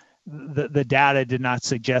the data did not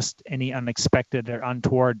suggest any unexpected or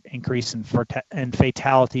untoward increase in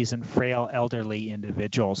fatalities in frail elderly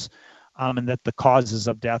individuals, and that the causes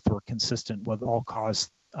of death were consistent with all-cause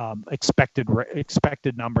expected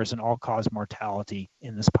numbers and all-cause mortality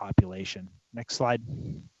in this population. Next slide.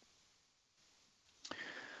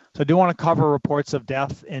 So I do want to cover reports of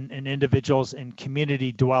death in individuals in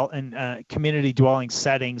community dwelling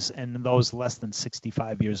settings and those less than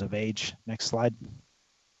 65 years of age. Next slide.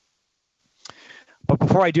 But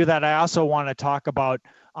before I do that, I also want to talk about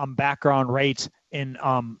background rate in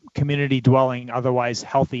community dwelling, otherwise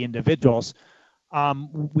healthy individuals.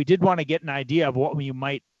 We did want to get an idea of what we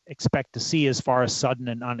might expect to see as far as sudden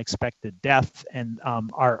and unexpected death, and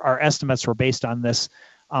our estimates were based on this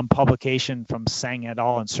publication from Sang et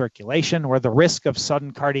al. In Circulation, where the risk of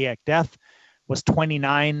sudden cardiac death was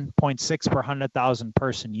 29.6 per 100,000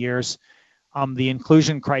 person years. The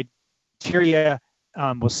inclusion criteria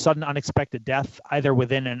was sudden unexpected death, either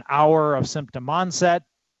within an hour of symptom onset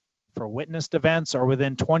for witnessed events or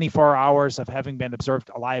within 24 hours of having been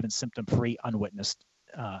observed alive and symptom-free unwitnessed,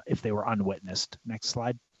 if they were unwitnessed. Next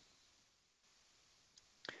slide.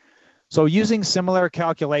 So using similar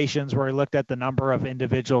calculations where we looked at the number of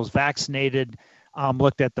individuals vaccinated,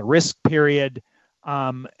 looked at the risk period,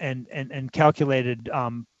 and calculated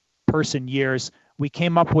person years, we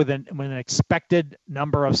came up with an expected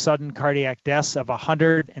number of sudden cardiac deaths of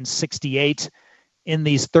 168 in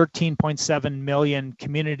these 13.7 million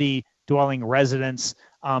community dwelling residents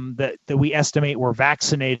that we estimate were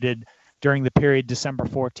vaccinated during the period December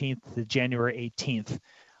 14th to January 18th.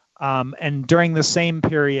 And during the same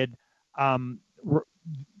period,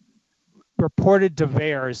 reported to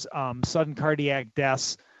VAERS, sudden cardiac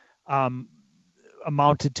deaths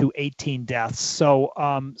amounted to 18 deaths. So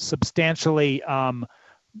substantially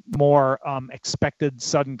more expected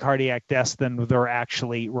sudden cardiac deaths than were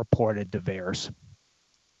actually reported to VAERS.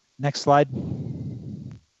 Next slide.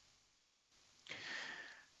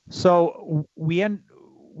 So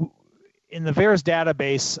in the VAERS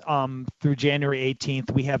database through January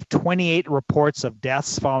 18th, we have 28 reports of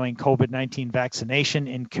deaths following COVID-19 vaccination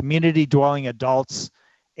in community dwelling adults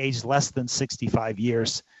aged less than 65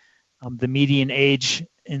 years. The median age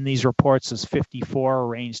in these reports is 54,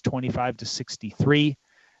 ranged 25 to 63.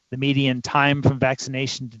 The median time from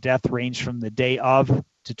vaccination to death ranged from the day of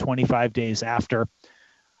to 25 days after.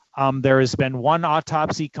 There has been one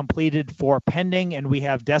autopsy completed for pending, and we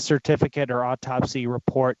have death certificate or autopsy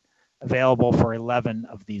report available for 11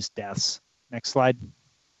 of these deaths. Next slide.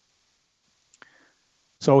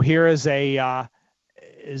 So here is a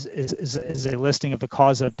listing of the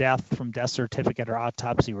cause of death from death certificate or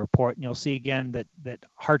autopsy report, and you'll see again that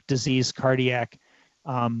heart disease, cardiac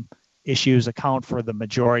issues account for the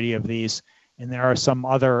majority of these, and there are some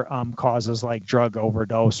other causes like drug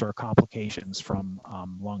overdose or complications from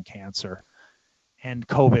lung cancer and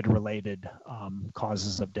COVID-related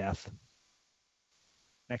causes of death.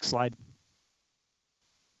 Next slide.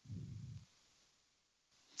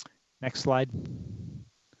 Next slide.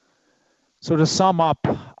 So to sum up,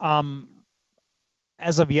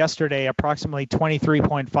 as of yesterday, approximately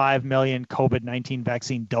 23.5 million COVID-19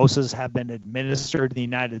 vaccine doses have been administered in the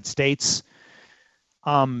United States.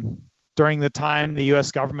 During the time, the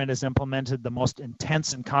US government has implemented the most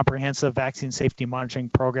intense and comprehensive vaccine safety monitoring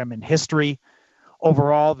program in history.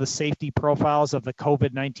 Overall, the safety profiles of the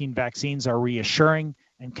COVID-19 vaccines are reassuring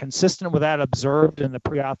and consistent with that observed in the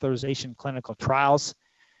pre-authorization clinical trials.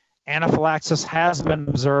 Anaphylaxis has been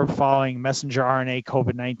observed following messenger RNA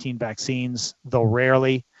COVID-19 vaccines, though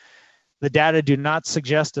rarely. The data do not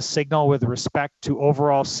suggest a signal with respect to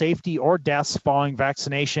overall safety or deaths following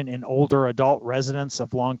vaccination in older adult residents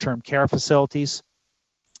of long-term care facilities.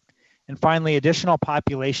 And finally, additional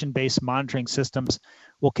population-based monitoring systems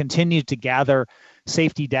will continue to gather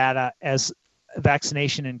safety data as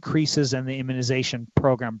vaccination increases and the immunization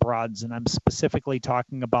program broadens. And I'm specifically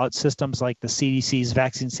talking about systems like the CDC's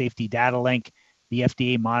Vaccine Safety Data Link, the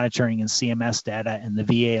FDA monitoring and CMS data, and the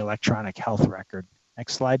VA electronic health record.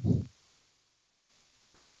 Next slide.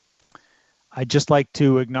 I'd just like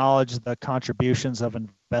to acknowledge the contributions of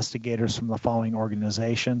investigators from the following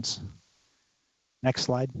organizations. Next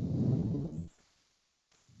slide.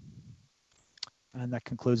 And that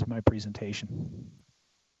concludes my presentation.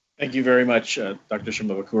 Thank you very much, Dr.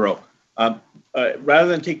 Shimabukuro. Rather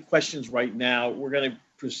than take questions right now, we're going to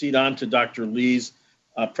proceed on to Dr. Lee's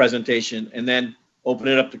presentation and then open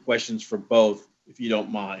it up to questions for both, if you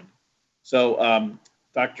don't mind. So,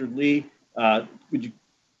 Dr. Lee, would you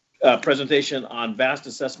presentation on VaST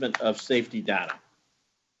assessment of safety data?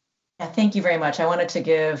 Yeah, thank you very much. I wanted to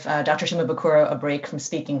give Dr. Shimabukuro a break from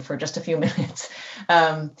speaking for just a few minutes.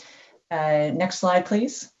 Next slide,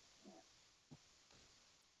 please.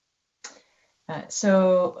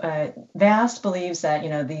 VaST believes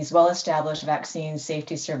that these well-established vaccine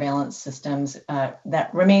safety surveillance systems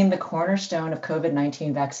that remain the cornerstone of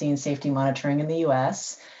COVID-19 vaccine safety monitoring in the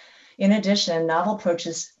U.S. In addition, novel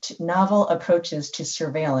approaches to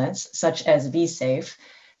surveillance, such as vSafe,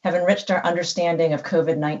 have enriched our understanding of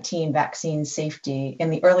COVID-19 vaccine safety in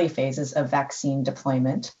the early phases of vaccine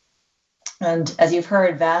deployment. And as you've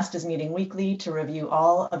heard, VaST is meeting weekly to review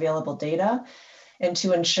all available data and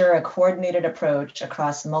to ensure a coordinated approach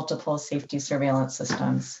across multiple safety surveillance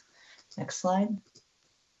systems. Next slide.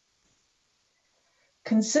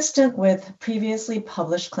 Consistent with previously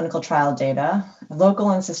published clinical trial data, local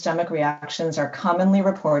and systemic reactions are commonly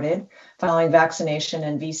reported following vaccination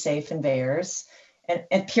in vSafe and VAERS. And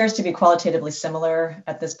it appears to be qualitatively similar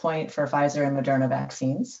at this point for Pfizer and Moderna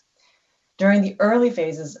vaccines. During the early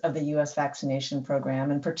phases of the US vaccination program,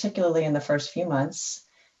 and particularly in the first few months,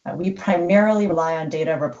 we primarily rely on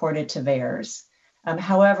data reported to VAERS.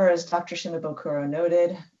 However, as Dr. Shimabukuro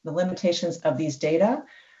noted, the limitations of these data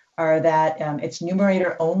are that it's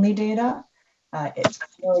numerator-only data, it's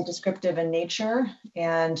really descriptive in nature,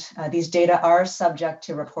 and these data are subject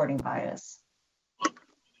to reporting bias.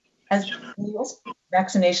 As the US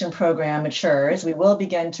vaccination program matures, we will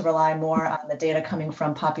begin to rely more on the data coming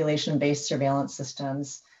from population-based surveillance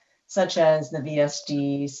systems, such as the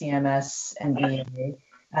VSD, CMS, and VA,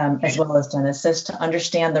 as well as Genesis, to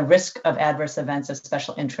understand the risk of adverse events of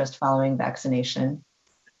special interest following vaccination.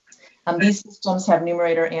 These systems have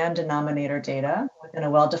numerator and denominator data within a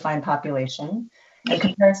well-defined population, and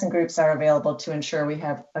comparison groups are available to ensure we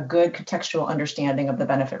have a good contextual understanding of the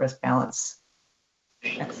benefit-risk balance.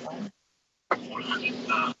 Next slide.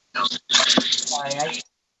 Sorry,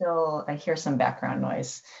 I hear some background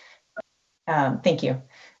noise. Thank you.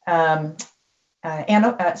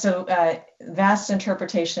 VaST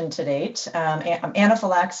interpretation to date,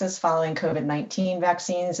 anaphylaxis following COVID-19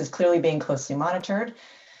 vaccines is clearly being closely monitored.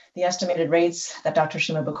 The estimated rates that Dr.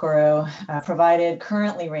 Shimabukuro provided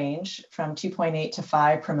currently range from 2.8 to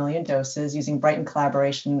 5 per million doses using Brighton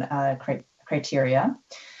collaboration criteria.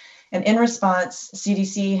 And in response,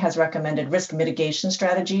 CDC has recommended risk mitigation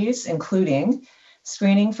strategies, including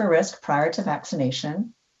screening for risk prior to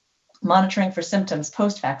vaccination, monitoring for symptoms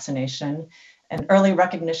post-vaccination, and early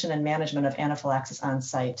recognition and management of anaphylaxis on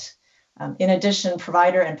site. In addition,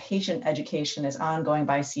 provider and patient education is ongoing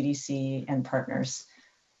by CDC and partners.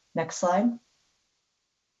 Next slide.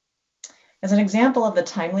 As an example of the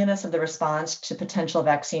timeliness of the response to potential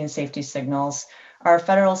vaccine safety signals, our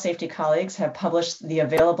federal safety colleagues have published the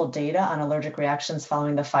available data on allergic reactions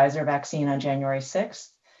following the Pfizer vaccine on January 6th,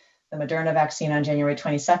 the Moderna vaccine on January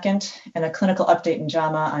 22nd, and a clinical update in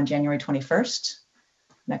JAMA on January 21st.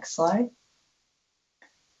 Next slide.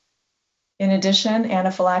 In addition,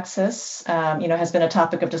 anaphylaxis has been a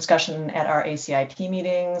topic of discussion at our ACIP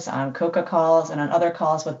meetings, on COCA calls, and on other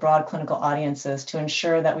calls with broad clinical audiences to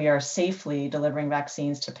ensure that we are safely delivering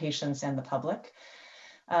vaccines to patients and the public.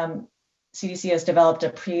 CDC has developed a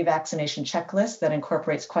pre-vaccination checklist that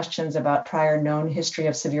incorporates questions about prior known history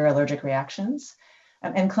of severe allergic reactions.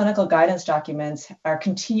 And clinical guidance documents are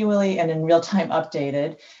continually and in real time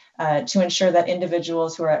updated to ensure that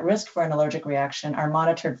individuals who are at risk for an allergic reaction are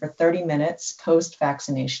monitored for 30 minutes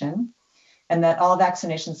post-vaccination, and that all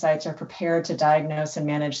vaccination sites are prepared to diagnose and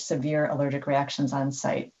manage severe allergic reactions on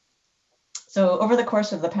site. So over the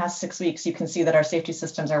course of the past 6 weeks, you can see that our safety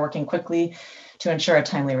systems are working quickly to ensure a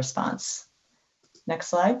timely response. Next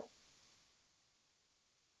slide.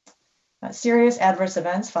 Serious adverse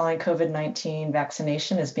events following COVID-19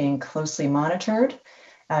 vaccination is being closely monitored.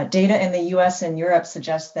 Data in the US and Europe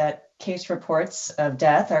suggests that case reports of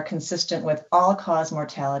death are consistent with all-cause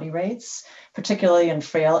mortality rates, particularly in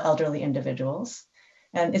frail elderly individuals.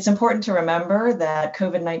 And it's important to remember that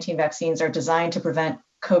COVID-19 vaccines are designed to prevent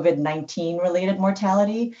COVID-19 related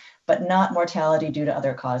mortality, but not mortality due to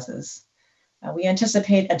other causes. We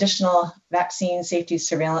anticipate additional vaccine safety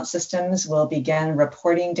surveillance systems will begin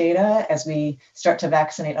reporting data as we start to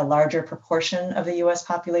vaccinate a larger proportion of the US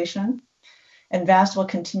population. And VaST will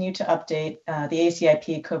continue to update the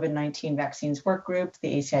ACIP COVID-19 vaccines work group,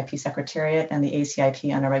 the ACIP Secretariat, and the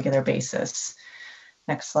ACIP on a regular basis.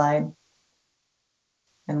 Next slide.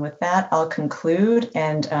 And with that, I'll conclude.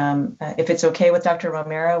 And if it's okay with Dr.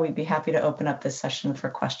 Romero, we'd be happy to open up this session for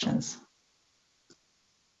questions.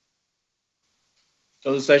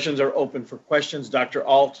 So the sessions are open for questions. Dr.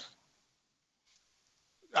 Alt.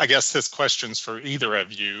 I guess this question's for either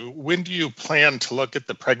of you. When do you plan to look at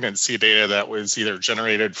the pregnancy data that was either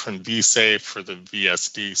generated from VSafe or the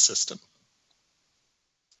VSD system?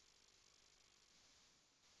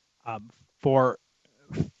 For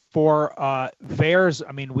VAERS,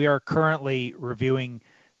 I mean, we are currently reviewing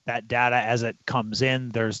that data as it comes in.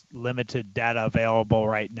 There's limited data available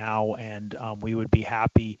right now, and we would be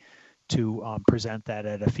happy to present that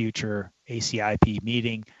at a future ACIP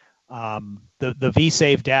meeting. The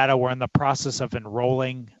VSafe data, we're in the process of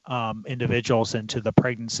enrolling individuals into the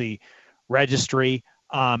pregnancy registry,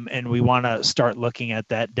 and we want to start looking at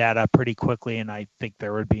that data pretty quickly, and I think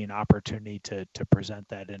there would be an opportunity to present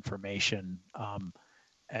that information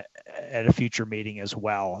at a future meeting as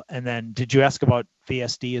well. And then did you ask about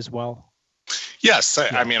VSD as well? Yes,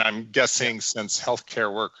 I mean, I'm guessing since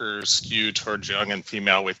healthcare workers skew towards young and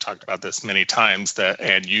female, we've talked about this many times,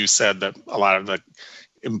 and you said that a lot of the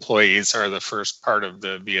employees are the first part of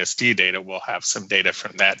the VSD data. We'll have some data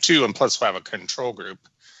from that too, and plus we'll have a control group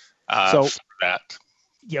for that.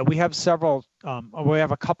 Yeah, we have several, we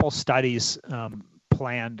have a couple studies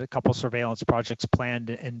planned, a couple surveillance projects planned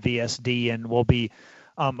in VSD, and we'll be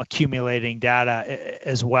accumulating data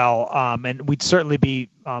as well. And we'd certainly be,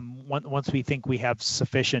 once we think we have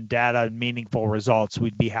sufficient data and meaningful results,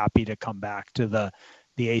 we'd be happy to come back to the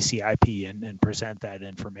ACIP and present that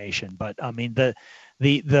information. But I mean, the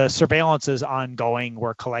surveillance is ongoing.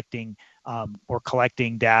 We're collecting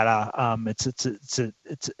data.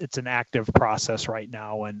 It's an active process right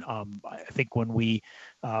now, and I think when we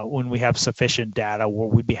have sufficient data,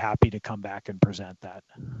 we'd be happy to come back and present that.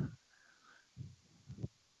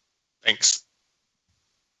 Thanks.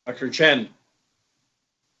 Dr. Chen.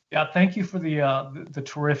 Yeah, thank you for the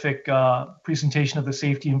terrific presentation of the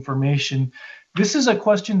safety information. This is a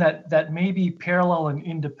question that may be parallel and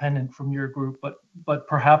independent from your group, but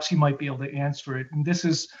perhaps you might be able to answer it. And this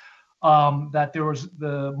is that there was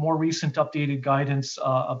the more recent updated guidance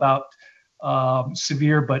about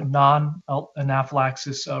severe but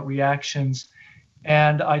non-anaphylaxis reactions.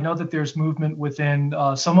 And I know that there's movement within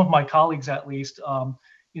some of my colleagues, at least,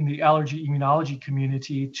 in the allergy immunology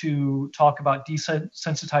community to talk about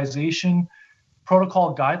desensitization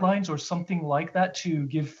protocol guidelines or something like that to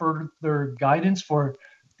give further guidance for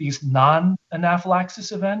these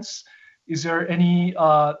non-anaphylaxis events. Is there any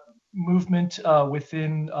movement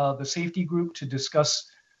within the safety group to discuss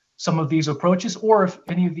some of these approaches, or if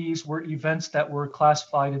any of these were events that were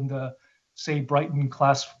classified in the, say, Brighton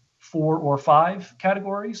class 4 or 5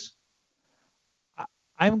 categories?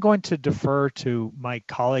 I'm going to defer to my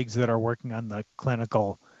colleagues that are working on the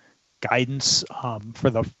clinical guidance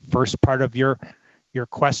for the first part of your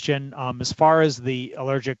question. As far as the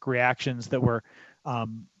allergic reactions that were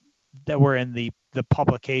in the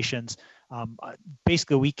publications,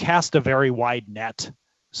 basically we cast a very wide net.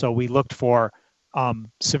 So we looked for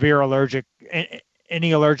any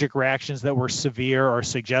allergic reactions that were severe or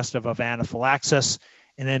suggestive of anaphylaxis.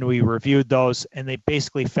 And then we reviewed those, and they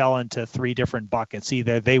basically fell into 3 different buckets.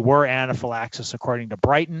 Either they were anaphylaxis according to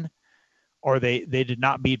Brighton, or they did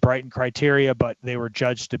not meet Brighton criteria, but they were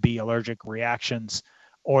judged to be allergic reactions,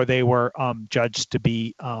 or they were judged to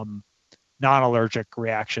be non-allergic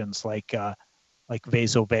reactions like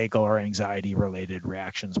vasovagal or anxiety-related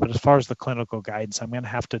reactions. But as far as the clinical guidance, I'm going to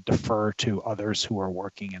have to defer to others who are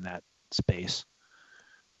working in that space.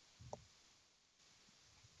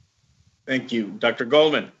 Thank you. Dr.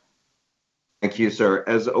 Goldman. Thank you, sir.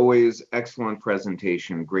 As always, excellent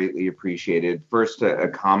presentation, greatly appreciated. First, a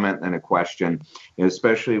comment and a question,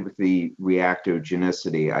 especially with the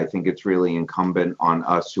reactogenicity. I think it's really incumbent on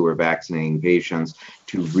us who are vaccinating patients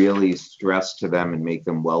to really stress to them and make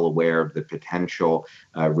them well aware of the potential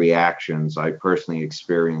reactions. I personally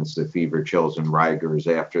experienced the fever, chills, and rigors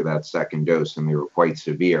after that second dose, and they were quite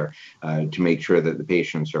severe, to make sure that the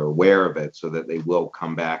patients are aware of it so that they will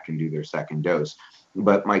come back and do their second dose.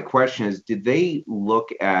 But my question is, did they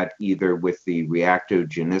look at either with the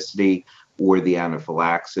reactogenicity or the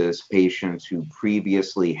anaphylaxis patients who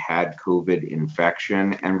previously had COVID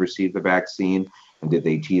infection and received the vaccine? And did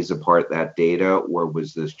they tease apart that data, or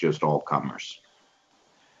was this just all comers?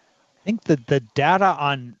 I think that the data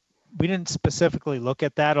on, we didn't specifically look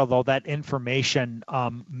at that, although that information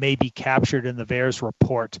may be captured in the VAERS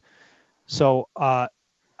report. So I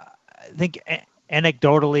think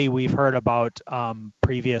anecdotally, we've heard about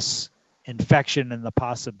previous infection and the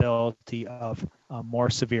possibility of more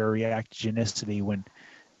severe reactogenicity when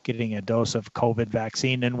getting a dose of COVID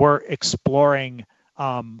vaccine. And we're exploring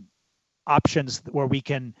options where we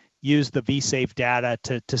can use the VSafe data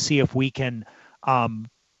to see if we can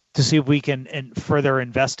further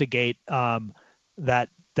investigate that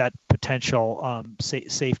potential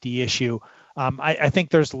safety issue. I think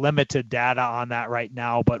there's limited data on that right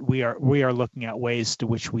now, but we are looking at ways to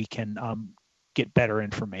which we can get better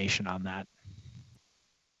information on that.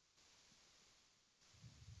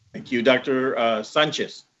 Thank you. Dr.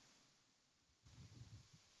 Sanchez.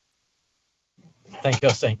 Thank you,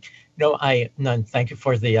 Jose. Thank you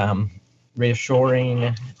for the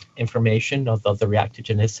reassuring information, although the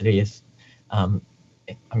reactogenicity is,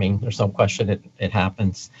 there's no question it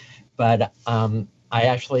happens. But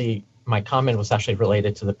my comment was actually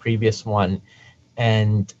related to the previous one,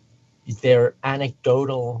 and there's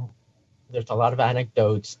a lot of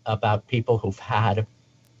anecdotes about people who've had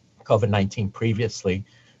COVID-19 previously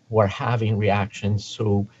who are having reactions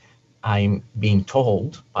who I'm being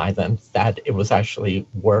told by them that it was actually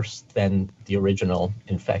worse than the original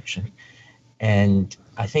infection. And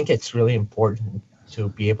I think it's really important to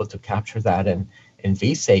be able to capture that in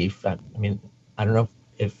VSafe. I don't know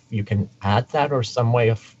if you can add that or some way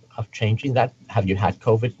of changing that. Have you had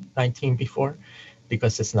COVID-19 before?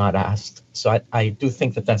 Because it's not asked. So I do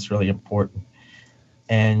think that that's really important.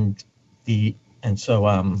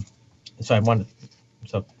 So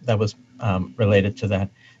that was related to that.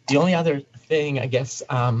 The only other thing, I guess,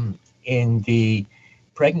 in the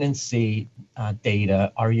pregnancy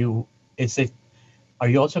data, are you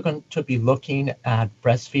also going to be looking at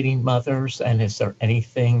breastfeeding mothers? And is there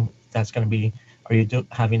anything that's going to be, are you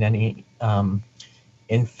having any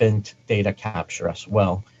infant data capture as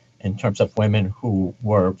well in terms of women who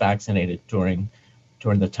were vaccinated during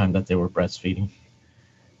the time that they were breastfeeding?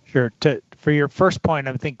 Sure. For your first point,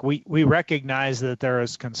 I think we recognize that there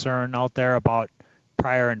is concern out there about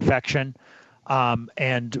prior infection,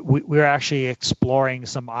 and we're actually exploring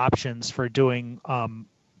some options for doing a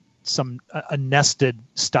nested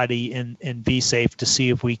study in VSafe to see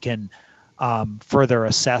if we can further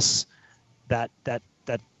assess that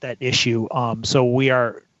issue. So we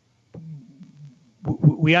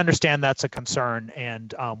understand that's a concern,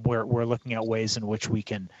 and we're looking at ways in which we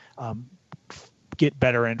can get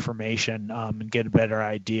better information and get a better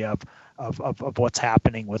idea of what's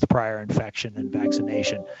happening with prior infection and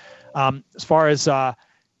vaccination. As far as the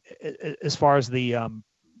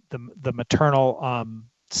maternal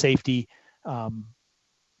safety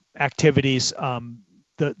activities,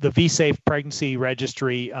 the VSafe pregnancy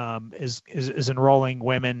registry is enrolling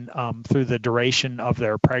women through the duration of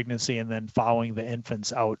their pregnancy and then following the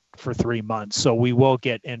infants out for 3 months. So we will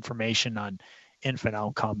get information on infant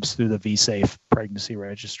outcomes through the VSafe pregnancy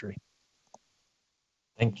registry.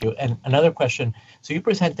 Thank you. And another question. So you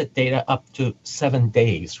presented data up to 7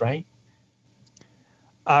 days, right?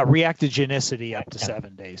 Reactogenicity up to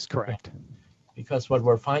 7 days, correct. Because what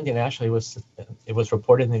we're finding actually it was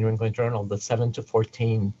reported in the New England Journal, the 7 to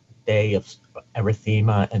 14 day of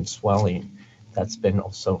erythema and swelling. That's been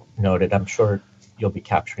also noted. I'm sure you'll be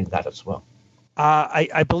capturing that as well.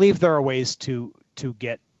 I believe there are ways to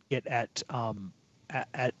get at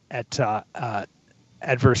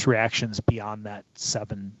adverse reactions beyond that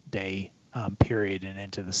 7-day period and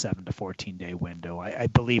into the 7 to 14-day window. I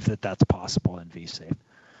believe that's possible in VSafe.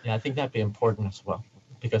 Yeah, I think that'd be important as well,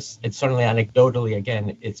 because it's certainly anecdotally,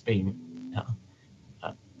 again, it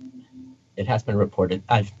has been reported.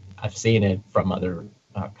 I've seen it from other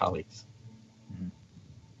colleagues. Mm-hmm.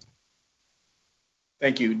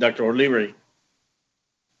 Thank you, Dr. O'Leary.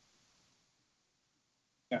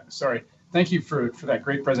 Yeah, sorry. Thank you for that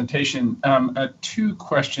great presentation. Two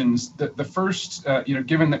questions. The first,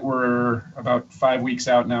 given that we're about 5 weeks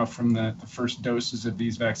out now from the first doses of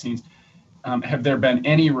these vaccines, have there been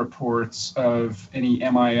any reports of any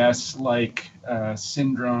MIS-like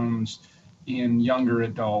syndromes in younger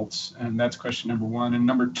adults? And that's question number one. And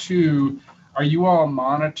number two, are you all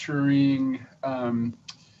monitoring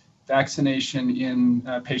vaccination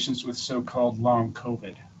in patients with so-called long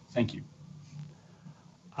COVID? Thank you.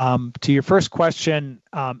 To your first question,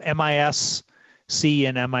 MIS-C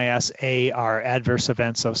and MIS-A are adverse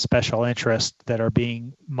events of special interest that are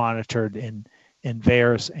being monitored in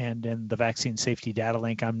VAERS and in the Vaccine Safety Data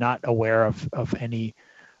Link. I'm not aware of any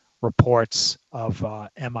reports of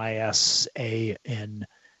MIS-A in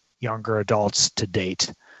younger adults to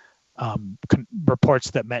date. Reports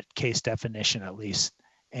that met case definition at least.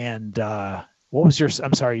 And what was your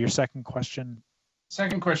second question?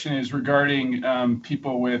 Second question is regarding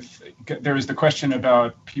people with, there was the question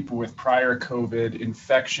about people with prior COVID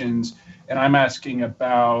infections, and I'm asking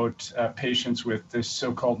about patients with this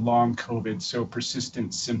so-called long COVID, so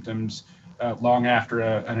persistent symptoms long after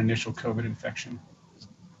an initial COVID infection.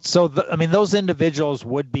 So, those individuals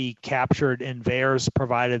would be captured in VAERS,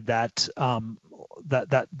 provided that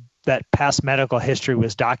that past medical history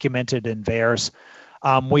was documented in VAERS.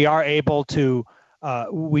 We are able to,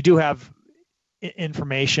 we do have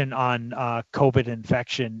information on COVID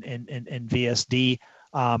infection in VSD.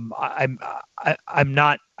 I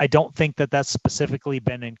don't think that that's specifically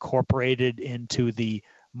been incorporated into the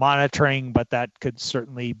monitoring, but that could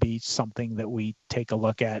certainly be something that we take a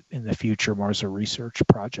look at in the future more as a research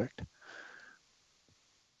project.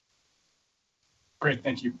 Great,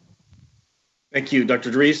 thank you. Thank you, Dr.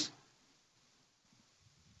 Dries.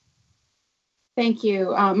 Thank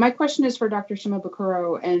you. My question is for Dr.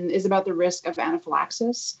 Shimabukuro and is about the risk of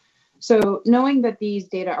anaphylaxis. So knowing that these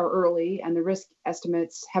data are early and the risk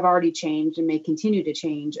estimates have already changed and may continue to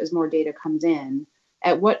change as more data comes in,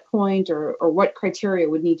 at what point or what criteria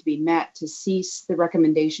would need to be met to cease the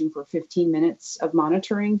recommendation for 15 minutes of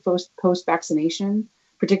monitoring post-vaccination,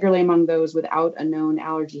 particularly among those without a known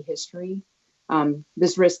allergy history?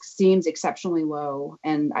 This risk seems exceptionally low.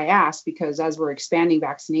 And I ask because as we're expanding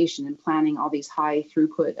vaccination and planning all these high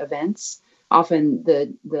throughput events, often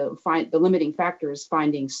the limiting factor is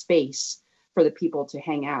finding space for the people to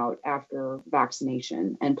hang out after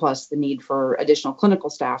vaccination. And plus the need for additional clinical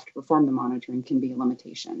staff to perform the monitoring can be a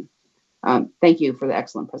limitation. Thank you for the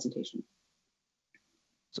excellent presentation.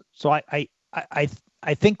 So I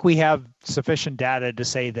think we have sufficient data to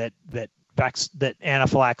say that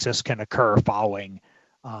anaphylaxis can occur following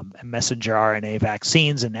messenger RNA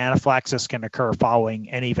vaccines, and anaphylaxis can occur following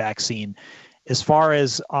any vaccine. As far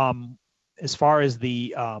as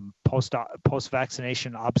the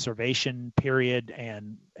post-vaccination observation period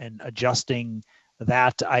and adjusting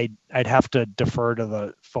that, I'd have to defer to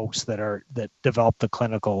the folks that develop the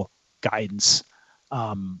clinical guidance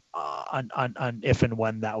on if and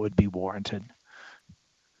when that would be warranted.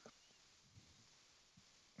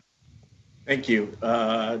 Thank you.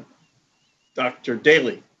 Dr.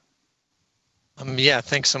 Daly. Yeah,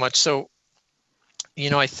 thanks so much. So,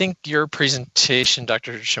 I think your presentation,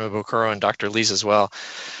 Dr. Shimabukuro and Dr. Lees as well,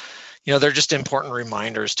 they're just important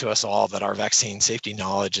reminders to us all that our vaccine safety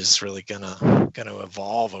knowledge is really gonna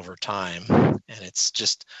evolve over time. And it's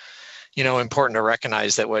just, important to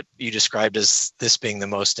recognize that what you described as this being the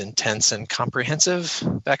most intense and comprehensive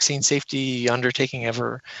vaccine safety undertaking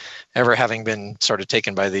ever having been sort of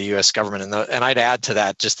taken by the U.S. government. And I'd add to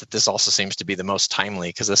that just that this also seems to be the most timely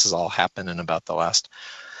because this has all happened in about the last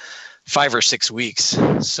 5 or 6 weeks.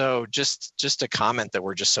 So just a comment that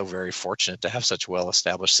we're just so very fortunate to have such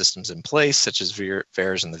well-established systems in place, such as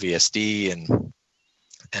VAERS and the VSD, and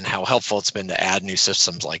how helpful it's been to add new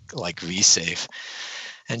systems like vSafe.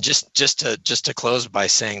 And just to close by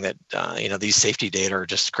saying that these safety data are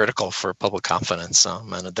just critical for public confidence, and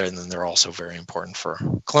then they're also very important for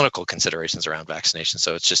clinical considerations around vaccination.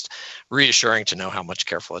 So it's just reassuring to know how much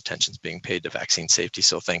careful attention is being paid to vaccine safety.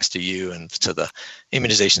 So thanks to you and to the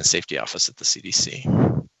Immunization Safety Office at the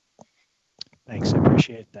CDC. Thanks, I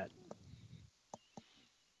appreciate that.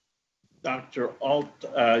 Dr. Alt,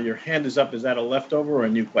 your hand is up. Is that a leftover or a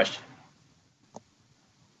new question?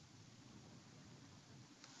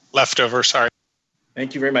 Leftover, sorry.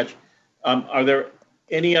 Thank you very much. Are there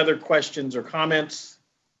any other questions or comments?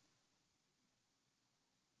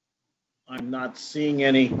 I'm not seeing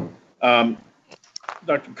any. Dr.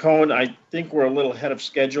 Cohen, I think we're a little ahead of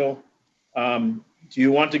schedule. Do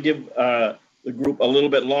you want to give the group a little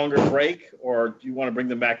bit longer break, or do you want to bring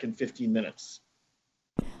them back in 15 minutes?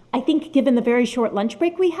 I think given the very short lunch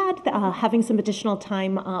break we had, having some additional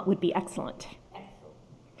time would be excellent.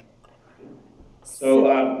 So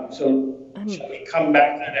shall we come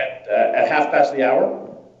back then at 1:30?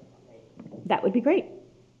 That would be great.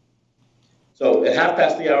 So at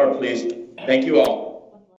 1:30, please. Thank you all.